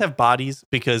memojis have bodies?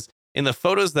 Because in the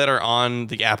photos that are on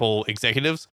the Apple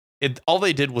executives, all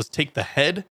they did was take the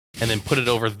head and then put it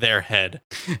over their head,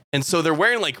 and so they're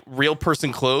wearing like real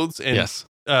person clothes. And yes.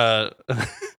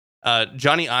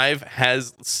 Johnny Ive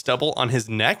has stubble on his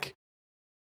neck,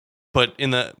 but in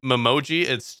the memoji,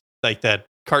 it's like that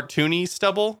cartoony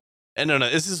stubble. And no,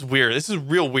 this is weird. This is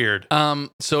real weird.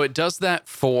 So it does that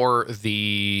for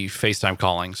the FaceTime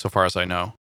calling, so far as I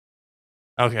know.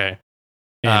 Okay.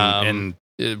 And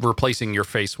replacing your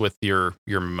face with your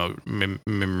merger.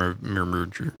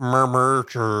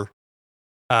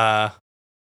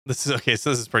 This is okay.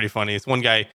 So this is pretty funny. It's one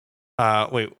guy.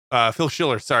 Phil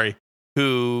Schiller. Sorry.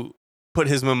 Who put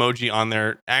his memoji on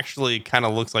there, actually kind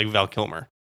of looks like Val Kilmer,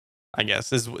 I guess.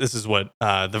 This is what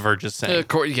The Verge is saying.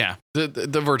 Yeah,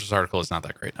 the Verge's article is not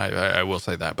that great. I will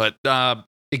say that. But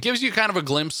it gives you kind of a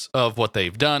glimpse of what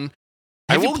they've done.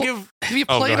 Have you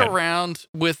played around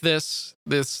with this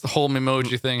whole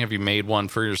memoji thing? Have you made one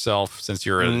for yourself since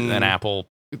you're an Apple?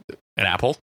 An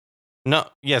Apple? No.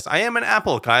 Yes, I am an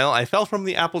Apple, Kyle. I fell from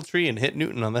the apple tree and hit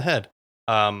Newton on the head.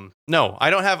 No, I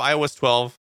don't have iOS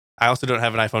 12. I also don't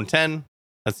have an iPhone 10.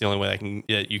 That's the only way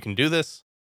you can do this.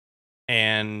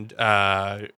 And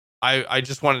I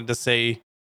just wanted to say,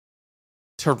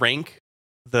 to rank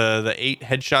the 8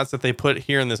 headshots that they put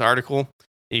here in this article,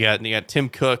 you got Tim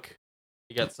Cook,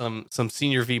 you got some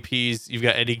senior VPs, you've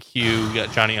got Eddie Q, you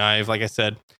got Johnny Ive. Like I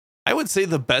said, I would say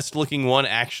the best looking one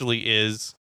actually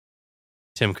is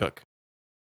Tim Cook.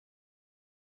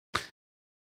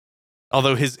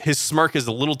 Although his smirk is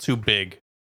a little too big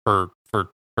for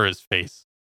his face.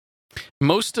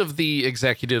 Most of the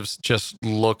executives just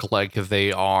look like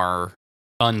they are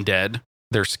undead.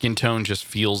 Their skin tone just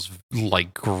feels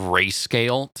like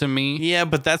grayscale to me. Yeah,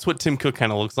 but that's what Tim Cook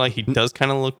kind of looks like. He does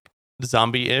kind of look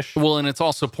zombie-ish. Well, and it's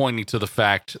also pointing to the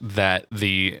fact that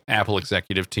the Apple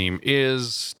executive team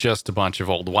is just a bunch of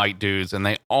old white dudes, and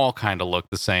they all kind of look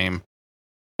the same.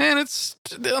 And it's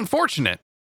unfortunate.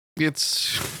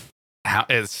 It's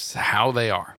how they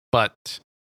are. But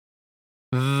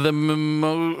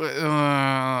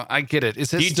I get it.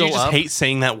 Is it still do you just up? hate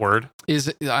saying that word? Is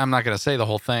it, I'm not going to say the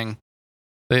whole thing.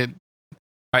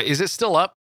 Is it still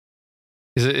up?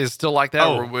 Is it still like that?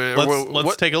 Oh,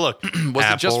 let's take a look. Was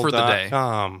it just for the day?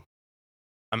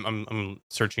 I'm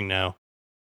searching now.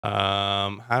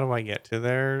 How do I get to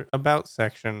their about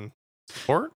section?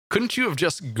 Support? Couldn't you have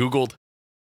just Googled?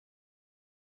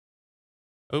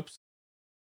 Oops.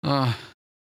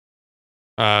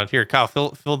 Here, Kyle,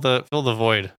 fill the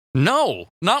void. No,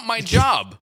 not my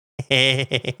job.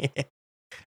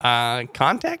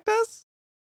 Contact us.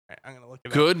 All right, I'm gonna look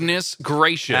it up. Goodness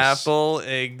gracious! Apple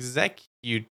Executor.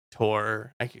 There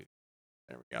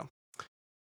we go.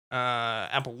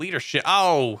 Apple Leadership.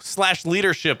 Oh,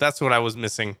 /leadership. That's what I was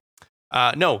missing.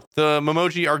 No, the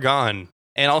Memoji are gone.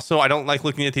 And also, I don't like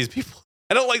looking at these people.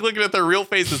 I don't like looking at their real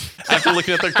faces after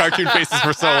looking at their cartoon faces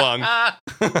for so long.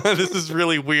 This is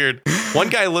really weird. One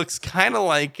guy looks kind of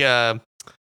like Christopher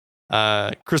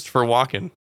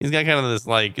Walken. He's got kind of this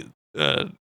like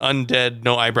undead,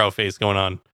 no eyebrow face going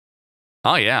on.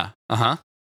 Oh yeah.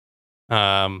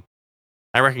 I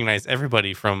recognize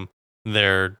everybody from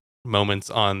their moments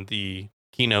on the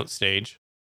keynote stage.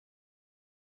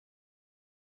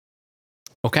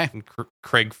 Okay. And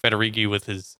Craig Federighi with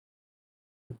his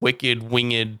wicked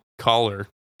winged collar.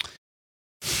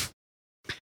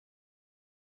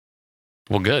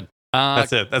 Well, good.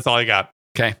 That's it. That's all I got.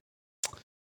 Okay.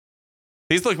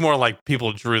 These look more like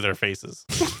people drew their faces.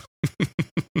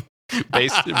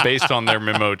 based on their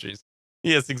memojis.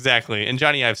 Yes, exactly. And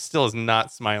Johnny Ive still is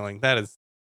not smiling. That is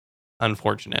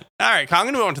unfortunate. All right, Kyle, I'm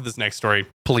going to move on to this next story.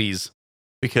 Please.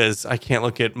 Because I can't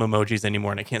look at memojis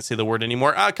anymore and I can't say the word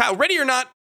anymore. Kyle, ready or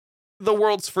not, the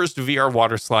world's first VR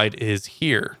water slide is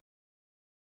here.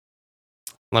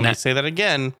 Let me say that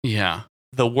again. Yeah.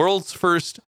 The world's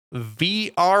first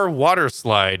VR water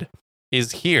slide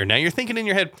is here. Now you're thinking in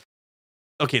your head,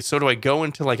 okay, so do I go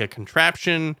into like a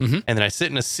contraption and then I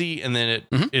sit in a seat and then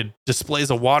it displays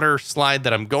a water slide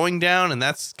that I'm going down and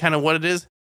that's kind of what it is?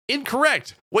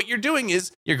 Incorrect. What you're doing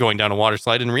is you're going down a water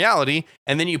slide in reality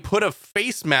and then you put a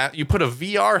face mask, you put a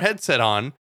VR headset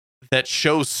on that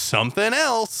shows something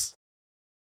else.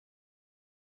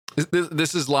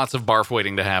 This is lots of barf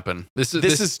waiting to happen. This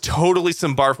is totally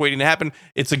some barf waiting to happen.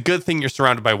 It's a good thing you're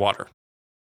surrounded by water.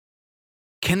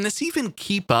 Can this even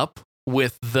keep up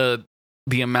with the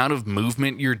amount of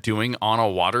movement you're doing on a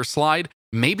water slide?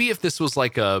 Maybe if this was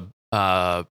like a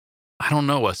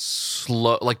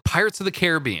slow, like Pirates of the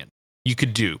Caribbean, you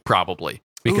could do probably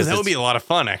because that would be a lot of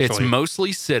fun. Actually, it's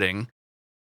mostly sitting,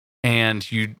 and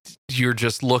you're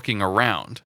just looking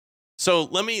around. So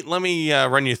let me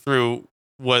run you through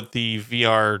what the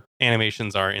VR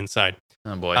animations are inside.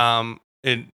 Oh boy.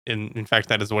 In fact,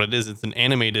 that is what it is. It's an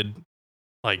animated,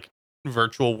 like,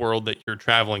 virtual world that you're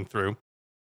traveling through.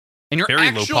 And you're very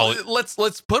actually,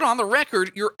 let's put on the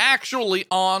record, you're actually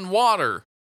on water.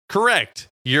 Correct.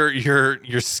 Your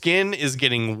skin is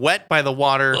getting wet by the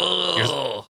water.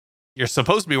 You're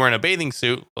supposed to be wearing a bathing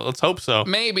suit. Well, let's hope so.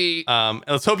 Maybe.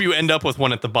 Let's hope you end up with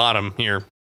one at the bottom here.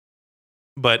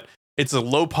 But it's a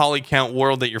low poly count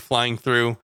world that you're flying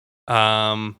through.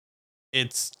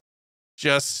 It's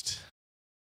just,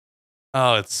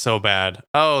 it's so bad.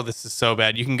 Oh, this is so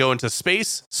bad. You can go into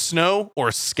space, snow,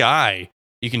 or sky.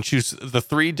 You can choose the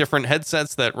 3 different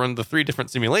headsets that run the 3 different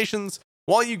simulations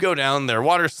while you go down their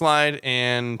water slide.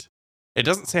 And it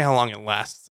doesn't say how long it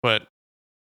lasts, but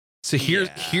so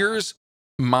here's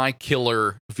my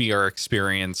killer VR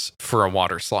experience for a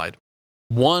water slide.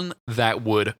 One that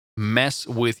would mess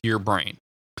with your brain.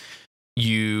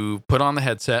 You put on the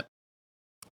headset.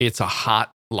 It's a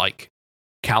hot, like,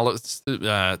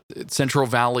 Central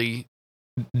Valley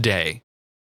day,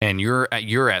 and you're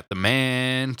at the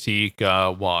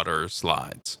Manteca water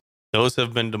slides. Those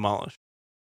have been demolished,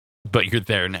 but you're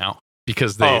there now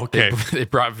because they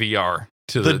brought VR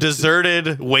to the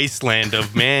deserted wasteland of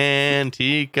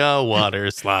Manteca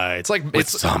water slides.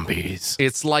 It's zombies.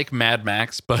 It's like Mad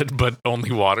Max, but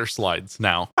only water slides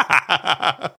now.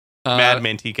 Mad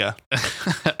Manteca.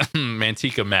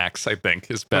 Manteca Max, I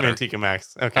think, is better. Manteca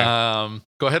Max. Okay.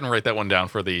 Go ahead and write that one down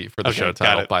for the show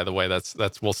title. By the way,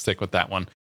 that's we'll stick with that one.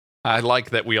 I like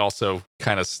that we also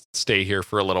kind of stay here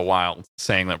for a little while,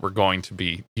 saying that we're going to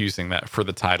be using that for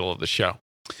the title of the show.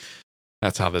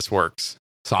 That's how this works.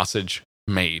 Sausage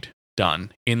made,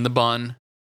 done. In the bun,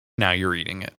 now you're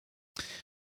eating it.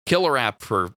 Killer app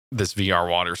for this VR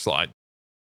water slide.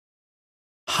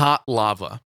 Hot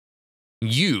lava.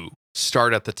 You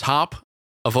start at the top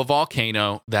of a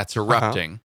volcano that's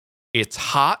erupting. It's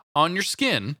hot on your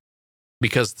skin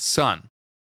because the sun.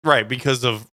 Right, because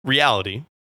of reality.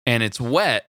 And it's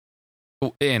wet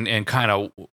and kind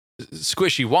of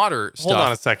squishy water stuff. Hold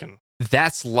on a second.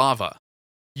 That's lava.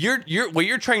 What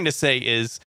you're trying to say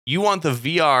is you want the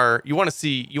VR, you want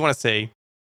to say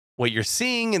what you're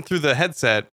seeing and through the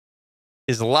headset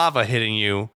is lava hitting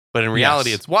you, but in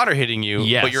reality it's water hitting you,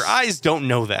 but your eyes don't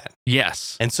know that.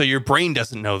 Yes. And so your brain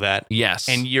doesn't know that. Yes.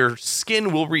 And your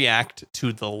skin will react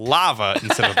to the lava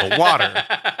instead of the water.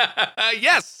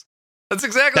 Yes. That's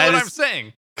exactly what I'm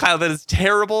saying. Kyle, that is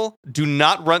terrible.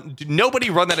 Nobody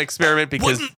run that experiment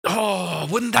because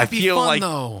wouldn't that be fun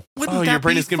though? Wouldn't that your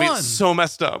brain be is going to be so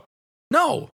messed up.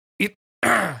 No, it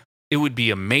would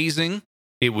be amazing.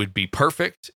 It would be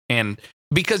perfect. And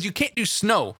because you can't do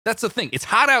snow. That's the thing. It's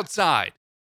hot outside.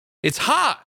 It's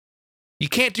hot. You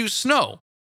can't do snow.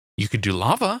 You could do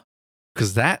lava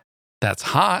because that's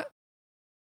hot.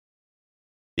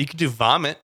 You could do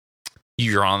vomit.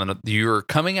 You're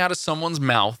coming out of someone's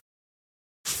mouth,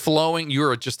 flowing.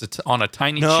 You're just on a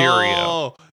tiny No,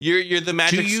 Cheerio. You're the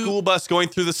magic school bus going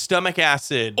through the stomach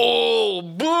acid.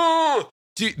 Oh,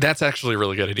 that's actually a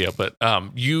really good idea. But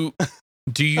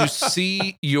do you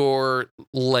see your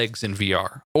legs in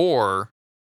VR, or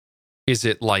is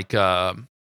it like no?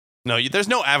 There's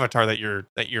no avatar that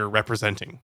you're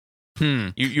representing.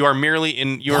 You are merely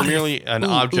an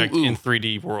object in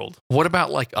 3D world. What about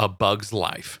like A Bug's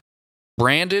Life?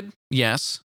 Branded,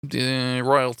 yes.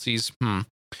 Royalties,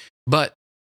 But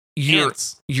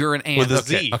you're an ant with a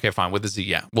Z. Okay, fine, with a Z.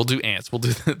 Yeah, we'll do ants. We'll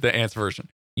do the ants version.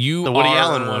 The Woody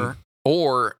Allen one,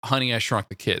 or Honey, I Shrunk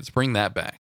the Kids. Bring that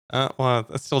back. Well,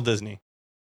 that's still Disney.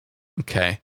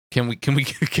 Okay. Can we?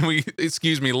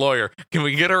 Excuse me, lawyer. Can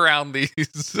we get around these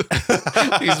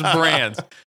brands?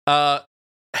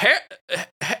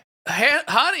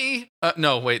 Honey.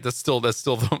 No, wait. That's still.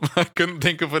 I couldn't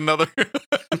think of another.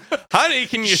 Honey,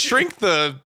 can you shrink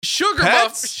the sugar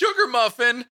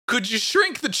muffin? Could you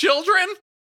shrink the children?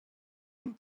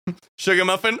 Sugar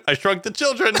muffin. I shrunk the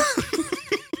children.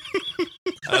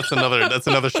 That's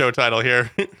another show title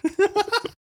here.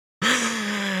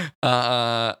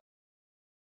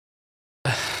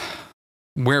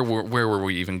 Where were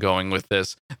we even going with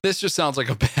this? This just sounds like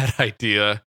a bad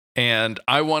idea, and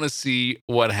I want to see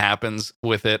what happens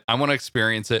with it. I want to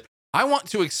experience it. I want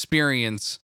to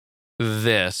experience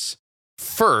this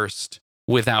first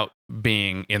without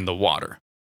being in the water.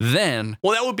 Then,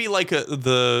 well, that would be like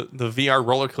the VR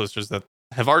roller coasters that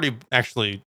have already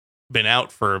actually been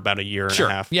out for about a year and a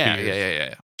half.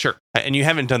 Yeah. Sure. And you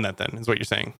haven't done that then, is what you're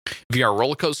saying. VR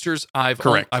roller coasters, I've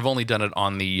only done it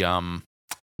on the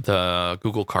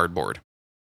Google Cardboard.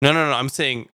 No. I'm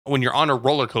saying when you're on a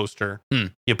roller coaster,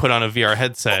 you put on a VR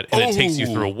headset and it takes you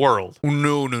through a world.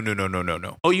 No.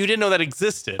 Oh, you didn't know that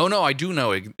existed? Oh, no, I do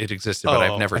know it existed, but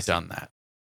I've never done that.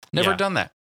 Never done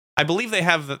that. I believe they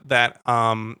have that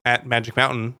at Magic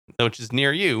Mountain, which is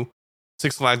near you.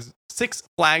 Six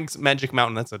Flags Magic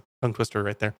Mountain. That's a tongue twister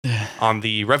right there. On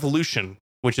the Revolution,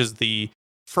 which is the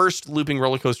first looping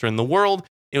roller coaster in the world.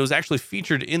 It was actually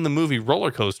featured in the movie Roller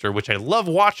Coaster, which I love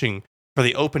watching for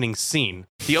the opening scene.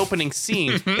 The opening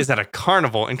scene is at a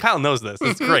carnival, and Kyle knows this.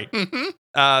 It's great.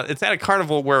 It's at a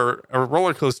carnival where a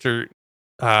roller coaster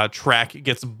track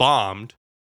gets bombed,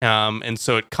 and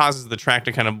so it causes the track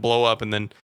to kind of blow up, and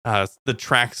then the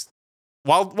tracks,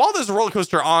 while there's a roller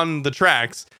coaster on the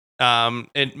tracks,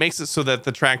 it makes it so that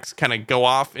the tracks kind of go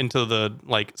off into the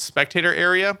like spectator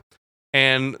area.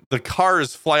 And the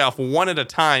cars fly off one at a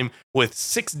time with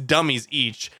 6 dummies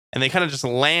each, and they kind of just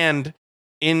land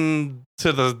into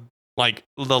the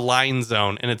line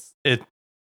zone, and it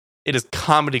is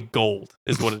comedy gold,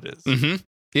 is what it is. Mm-hmm.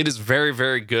 It is very,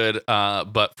 very good,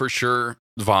 but for sure,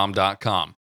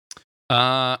 vom.com.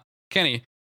 Kenny,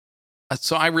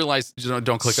 so I realized,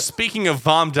 don't click. Speaking of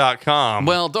vom.com.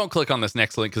 Well, don't click on this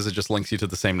next link because it just links you to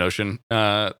the same Notion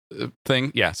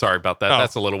thing. Yeah, sorry about that.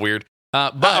 That's a little weird.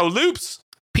 But loops.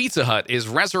 Pizza Hut is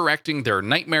resurrecting their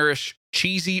nightmarish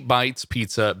cheesy bites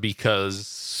pizza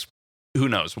because who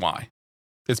knows why.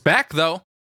 It's back though,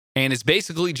 and it's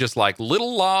basically just like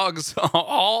little logs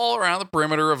all around the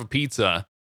perimeter of a pizza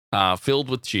filled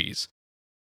with cheese.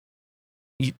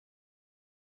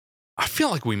 I feel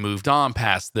like we moved on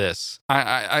past this.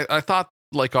 I thought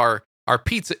like our our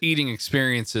pizza eating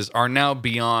experiences are now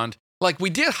beyond, like, we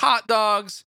did hot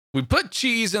dogs. We put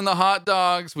cheese in the hot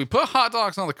dogs. We put hot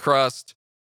dogs on the crust.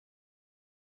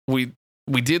 We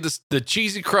did the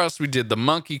cheesy crust. We did the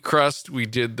monkey crust. We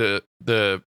did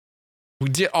we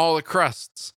did all the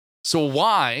crusts. So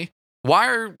why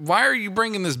are you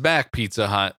bringing this back, Pizza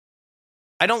Hut?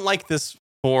 I don't like this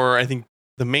I think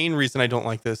the main reason I don't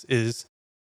like this is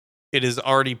it is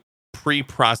already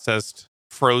pre-processed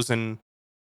frozen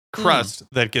crust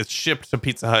that gets shipped to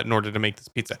Pizza Hut in order to make this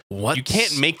pizza. You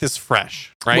can't make this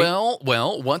fresh, right?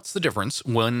 Well, what's the difference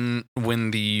when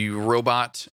the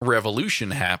robot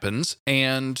revolution happens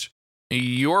and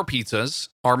your pizzas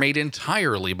are made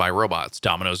entirely by robots?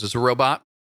 Domino's is a robot.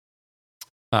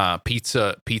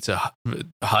 Pizza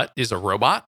Hut is a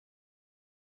robot.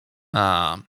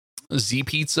 Z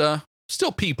Pizza,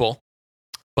 still people,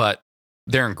 but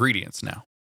they're ingredients now.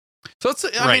 So it's,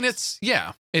 I mean, it's,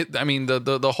 yeah. I mean,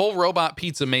 the whole robot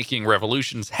pizza making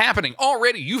revolution's happening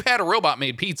already. You've had a robot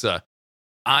made pizza.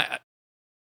 What's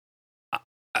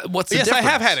the difference? Yes, I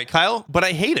have had it, Kyle, but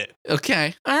I hate it.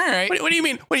 Okay. All right. What do you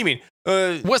mean? What do you mean?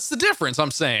 What's the difference?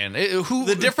 I'm saying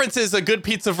the difference is a good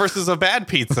pizza versus a bad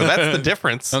pizza. That's the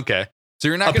difference. Okay. So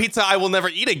you're not pizza I will never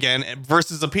eat again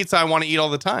versus a pizza I want to eat all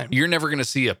the time. You're never going to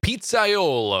see a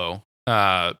pizzaiolo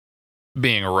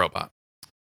being a robot.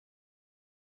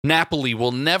 Napoli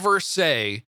will never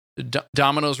say,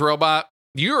 Domino's robot,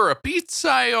 you're a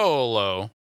pizzaiolo.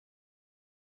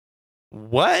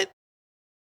 What?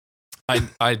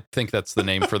 I think that's the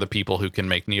name for the people who can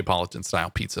make Neapolitan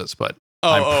style pizzas, but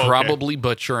I'm probably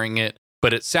butchering it.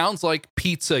 But it sounds like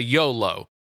pizzaiolo,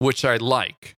 which I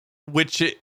like.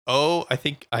 I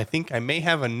think I may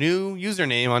have a new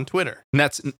username on Twitter. And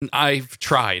I've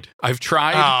tried. Oh,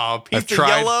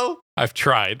 pizzaiolo? I've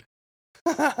tried.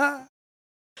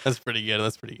 That's pretty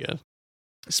good.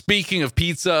 Speaking of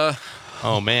pizza,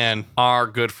 oh man, our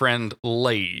good friend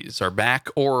Lay's are back,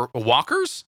 or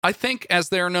Walkers, I think, as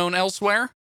they're known elsewhere.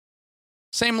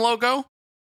 Same logo.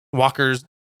 Walkers,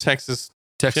 Texas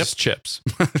chips.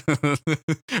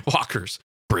 Walkers,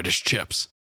 British chips,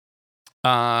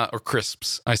 or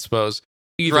crisps, I suppose.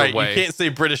 Either way, you can't say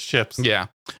British chips. Yeah.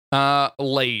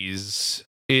 Lay's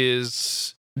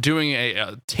is doing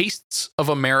a Tastes of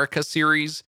America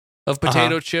series of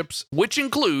potato chips, which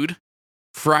include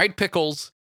fried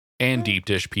pickles and deep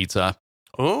dish pizza.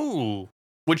 Oh,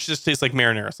 which just tastes like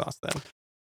marinara sauce then.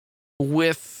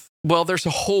 There's a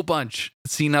whole bunch.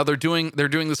 See, now they're doing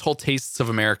this whole Tastes of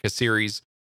America series.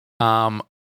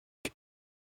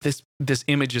 This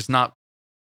image is not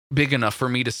big enough for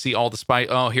me to see all the spice.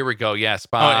 Oh, here we go. Yeah,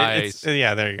 spice.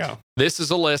 Yeah, there you go. This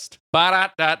is a list.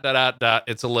 Ba-da-da-da-da-da.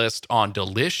 It's a list on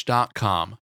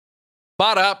delish.com.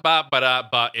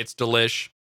 Ba-da-ba-ba-da-ba. It's delish.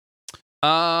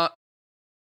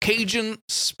 Cajun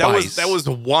spice. That was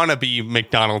wannabe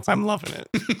McDonald's. I'm loving it.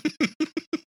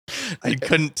 I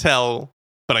couldn't tell,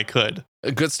 but I could.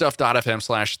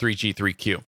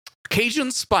 Goodstuff.fm/3G3Q.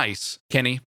 Cajun spice,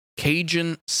 Kenny.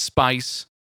 Cajun spice.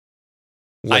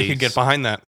 Lay's. I could get behind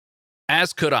that.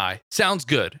 As could I. Sounds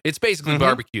good. It's basically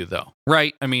barbecue, though,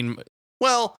 right? I mean,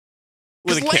 well,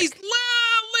 with a kick.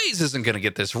 Lay's isn't going to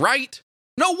get this right.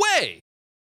 No way.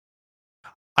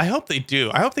 I hope they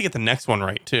do. I hope they get the next one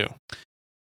right, too.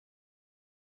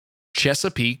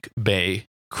 Chesapeake Bay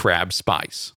crab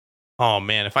spice. Oh,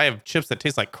 man. If I have chips that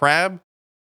taste like crab,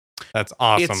 that's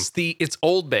awesome. It's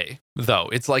Old Bay, though.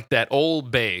 It's like that Old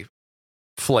Bay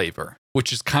flavor,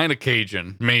 which is kind of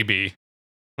Cajun, maybe.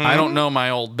 I don't know my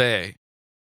Old Bay.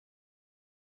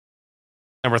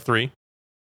 Number 3.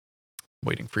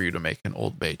 Waiting for you to make an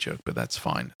Old Bay joke, but that's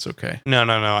fine. It's okay. No.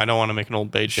 I don't want to make an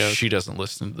Old Bay joke. She doesn't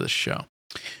listen to this show.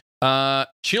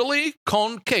 Chili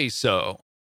con queso.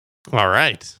 All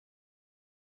right.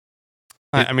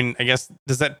 I mean, I guess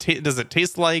does it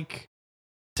taste like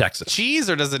Texas cheese,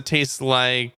 or does it taste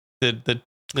like the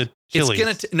chili?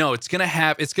 It's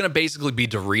gonna basically be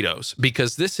Doritos,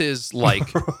 because this is like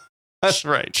that's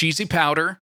right, cheesy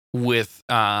powder with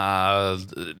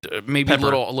maybe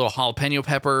pepper. a little jalapeno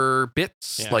pepper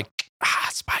bits, like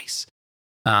spice.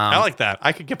 I like that.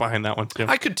 I could get behind that one too.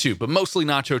 I could too, but mostly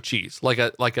nacho cheese, like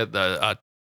a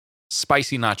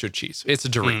spicy nacho cheese. It's a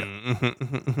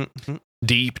Dorito.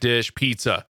 Deep dish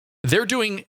pizza. They're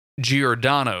doing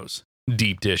Giordano's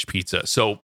deep dish pizza.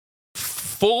 So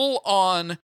full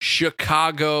on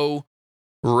Chicago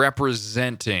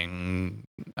representing,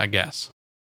 I guess.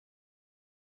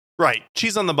 Right.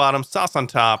 Cheese on the bottom, sauce on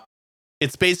top.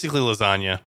 It's basically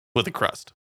lasagna with a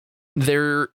crust.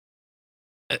 They're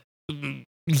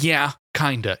yeah,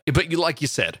 kinda. But like you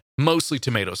said, mostly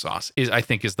tomato sauce I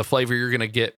think is the flavor you're gonna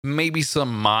get. Maybe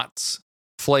some Mott's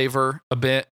flavor a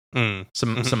bit.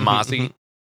 some mozzie.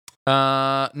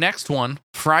 Next one,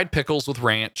 fried pickles with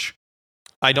ranch.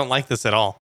 I don't like this at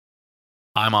all.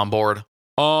 I'm on board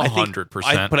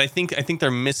 100%. But I think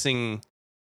they're missing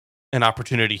an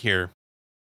opportunity here.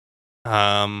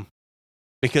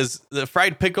 Because the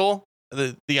fried pickle,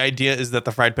 the idea is that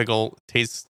the fried pickle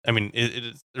tastes, I mean, it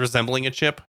is resembling a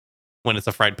chip when it's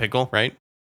a fried pickle, right?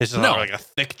 It's just not like a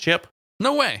thick chip.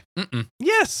 No way. Mm-mm.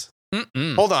 Yes.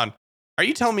 Mm-mm. Hold on. Are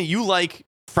you telling me you like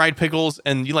fried pickles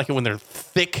and you like it when they're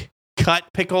thick cut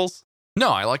pickles? No,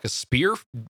 I like a spear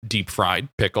deep fried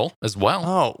pickle as well.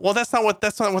 Oh, well, that's not what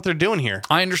they're doing here.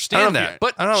 I understand that,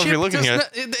 but I don't know if you're looking here.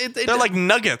 They're like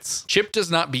nuggets. Chip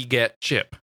does not beget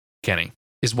chip, Kenny,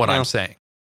 is what I'm saying.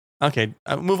 Okay,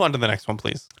 move on to the next one,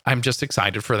 please. I'm just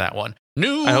excited for that one.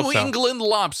 New so. England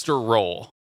lobster roll.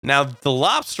 Now, the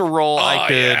lobster roll,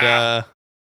 I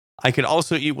could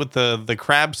also eat with the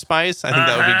crab spice. I think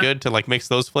that would be good to like mix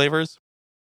those flavors.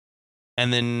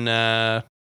 And then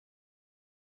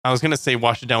I was gonna say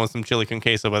wash it down with some chili con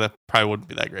queso, but that probably wouldn't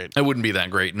be that great. It wouldn't be that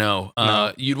great. No.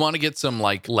 You'd want to get some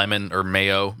like lemon or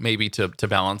mayo maybe to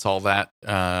balance all that.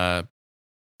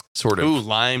 Sort of. Ooh,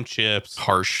 lime chips.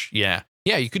 Harsh. Yeah.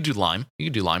 Yeah, you could do lime.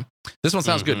 This one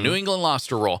sounds good. New England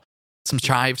lobster roll. Some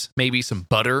chives, maybe some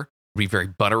butter. Would be very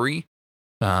buttery.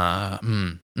 Love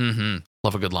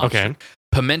a good lobster. Okay.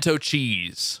 Pimento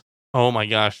cheese. Oh my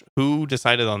gosh. Who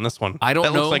decided on this one? I don't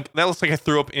know. That looks like I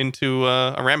threw up into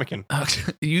a ramekin.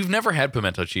 You've never had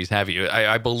pimento cheese, have you?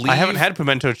 I believe I haven't had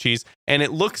pimento cheese, and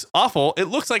it looks awful. It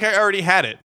looks like I already had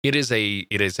it. It is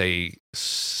a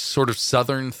sort of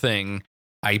southern thing.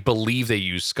 I believe they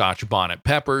use Scotch bonnet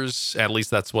peppers. At least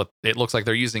that's what it looks like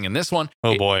they're using in this one.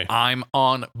 Oh boy. I'm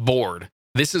on board.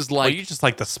 This is like, well, you just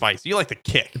like the spice. You like the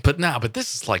kick. But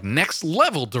this is like next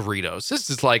level Doritos.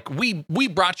 This is like we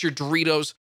brought your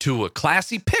Doritos to a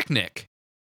classy picnic.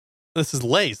 This is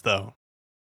Lay's though.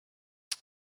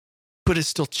 But it's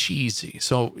still cheesy.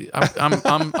 So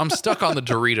I'm stuck on the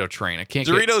Dorito train. I can't.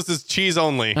 Doritos is cheese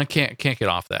only. I can't get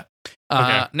off that.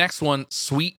 Okay. Next one,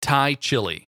 sweet Thai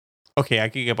chili. Okay, I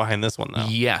can get behind this one though.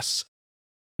 Yes.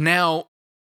 Now,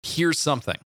 here's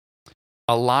something.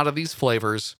 A lot of these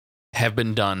flavors have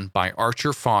been done by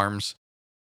Archer Farms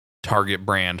Target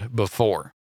brand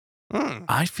before.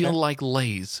 I feel like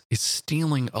Lay's is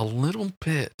stealing a little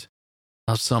bit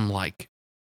of some like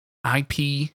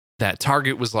IP that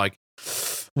Target was like,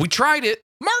 we tried it.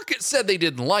 Market said they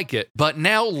didn't like it, but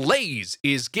now Lay's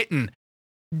is getting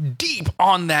deep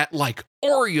on that like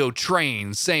Oreo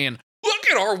train saying,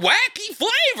 look at our wacky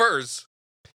flavors.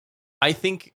 I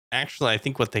think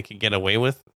what they could get away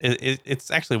with,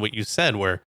 it's actually what you said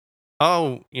where,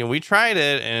 we tried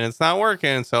it and it's not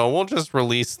working. So we'll just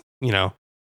release, the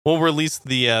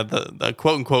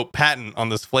quote unquote patent on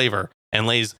this flavor, and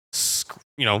Lay's,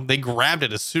 they grabbed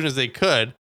it as soon as they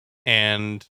could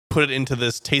and put it into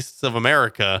this Tastes of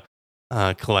America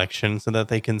collection so that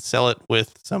they can sell it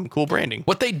with some cool branding.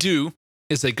 What they do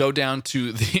is they go down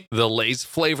to the Lay's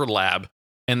flavor lab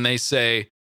and they say,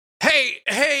 hey,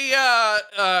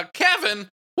 Kevin,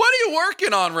 what are you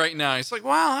working on right now? He's like,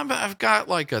 well, I've got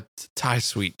like a Thai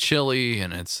sweet chili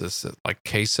and it's this like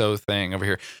queso thing over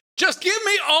here. Just give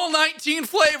me all 19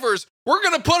 flavors. We're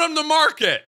going to put them to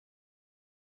market.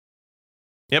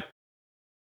 Yep,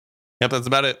 that's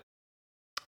about it.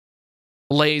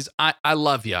 Lay's, I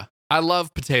love you. I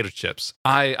love potato chips.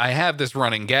 I have this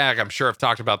running gag. I'm sure I've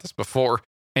talked about this before.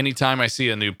 Anytime I see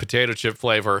a new potato chip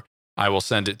flavor, I will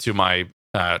send it to my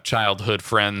childhood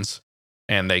friends,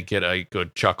 and they get a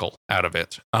good chuckle out of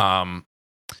it.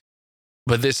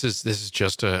 But this is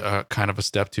just a kind of a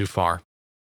step too far.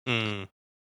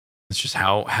 It's just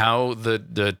how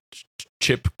the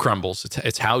chip crumbles.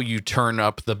 It's how you turn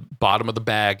up the bottom of the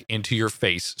bag into your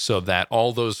face so that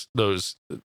all those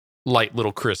light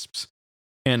little crisps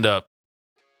end up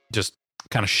just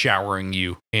kind of showering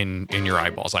you in your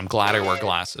eyeballs. I'm glad I wear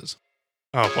glasses.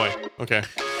 Oh boy. Okay.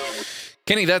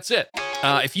 Kenny, that's it.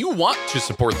 If you want to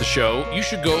support the show, you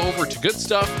should go over to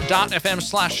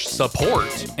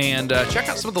goodstuff.fm/support and check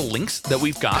out some of the links that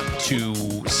we've got to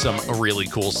some really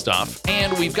cool stuff.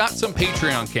 And we've got some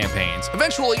Patreon campaigns.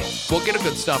 Eventually, we'll get a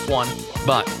Good Stuff one.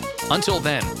 But until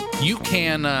then, you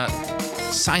can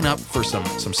sign up for some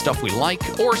stuff we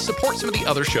like or support some of the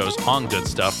other shows on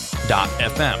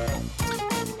goodstuff.fm.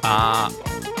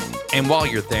 And while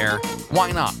you're there,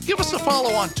 why not give us a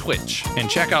follow on Twitch and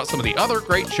check out some of the other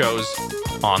great shows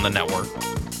on the network.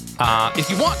 If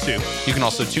you want to, you can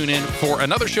also tune in for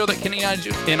another show that Kenny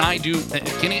and I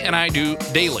do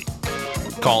daily,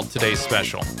 called Today's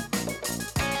Special.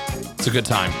 It's a good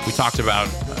time. We talked about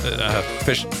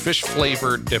fish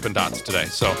flavored Dippin' Dots today,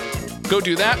 so go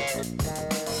do that.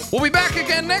 We'll be back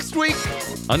again next week.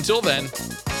 Until then,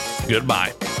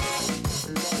 goodbye.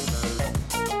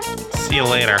 See you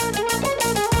later.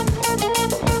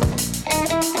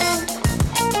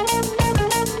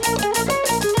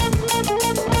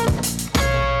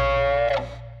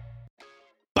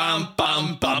 Bum,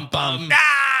 bum, bum, bum.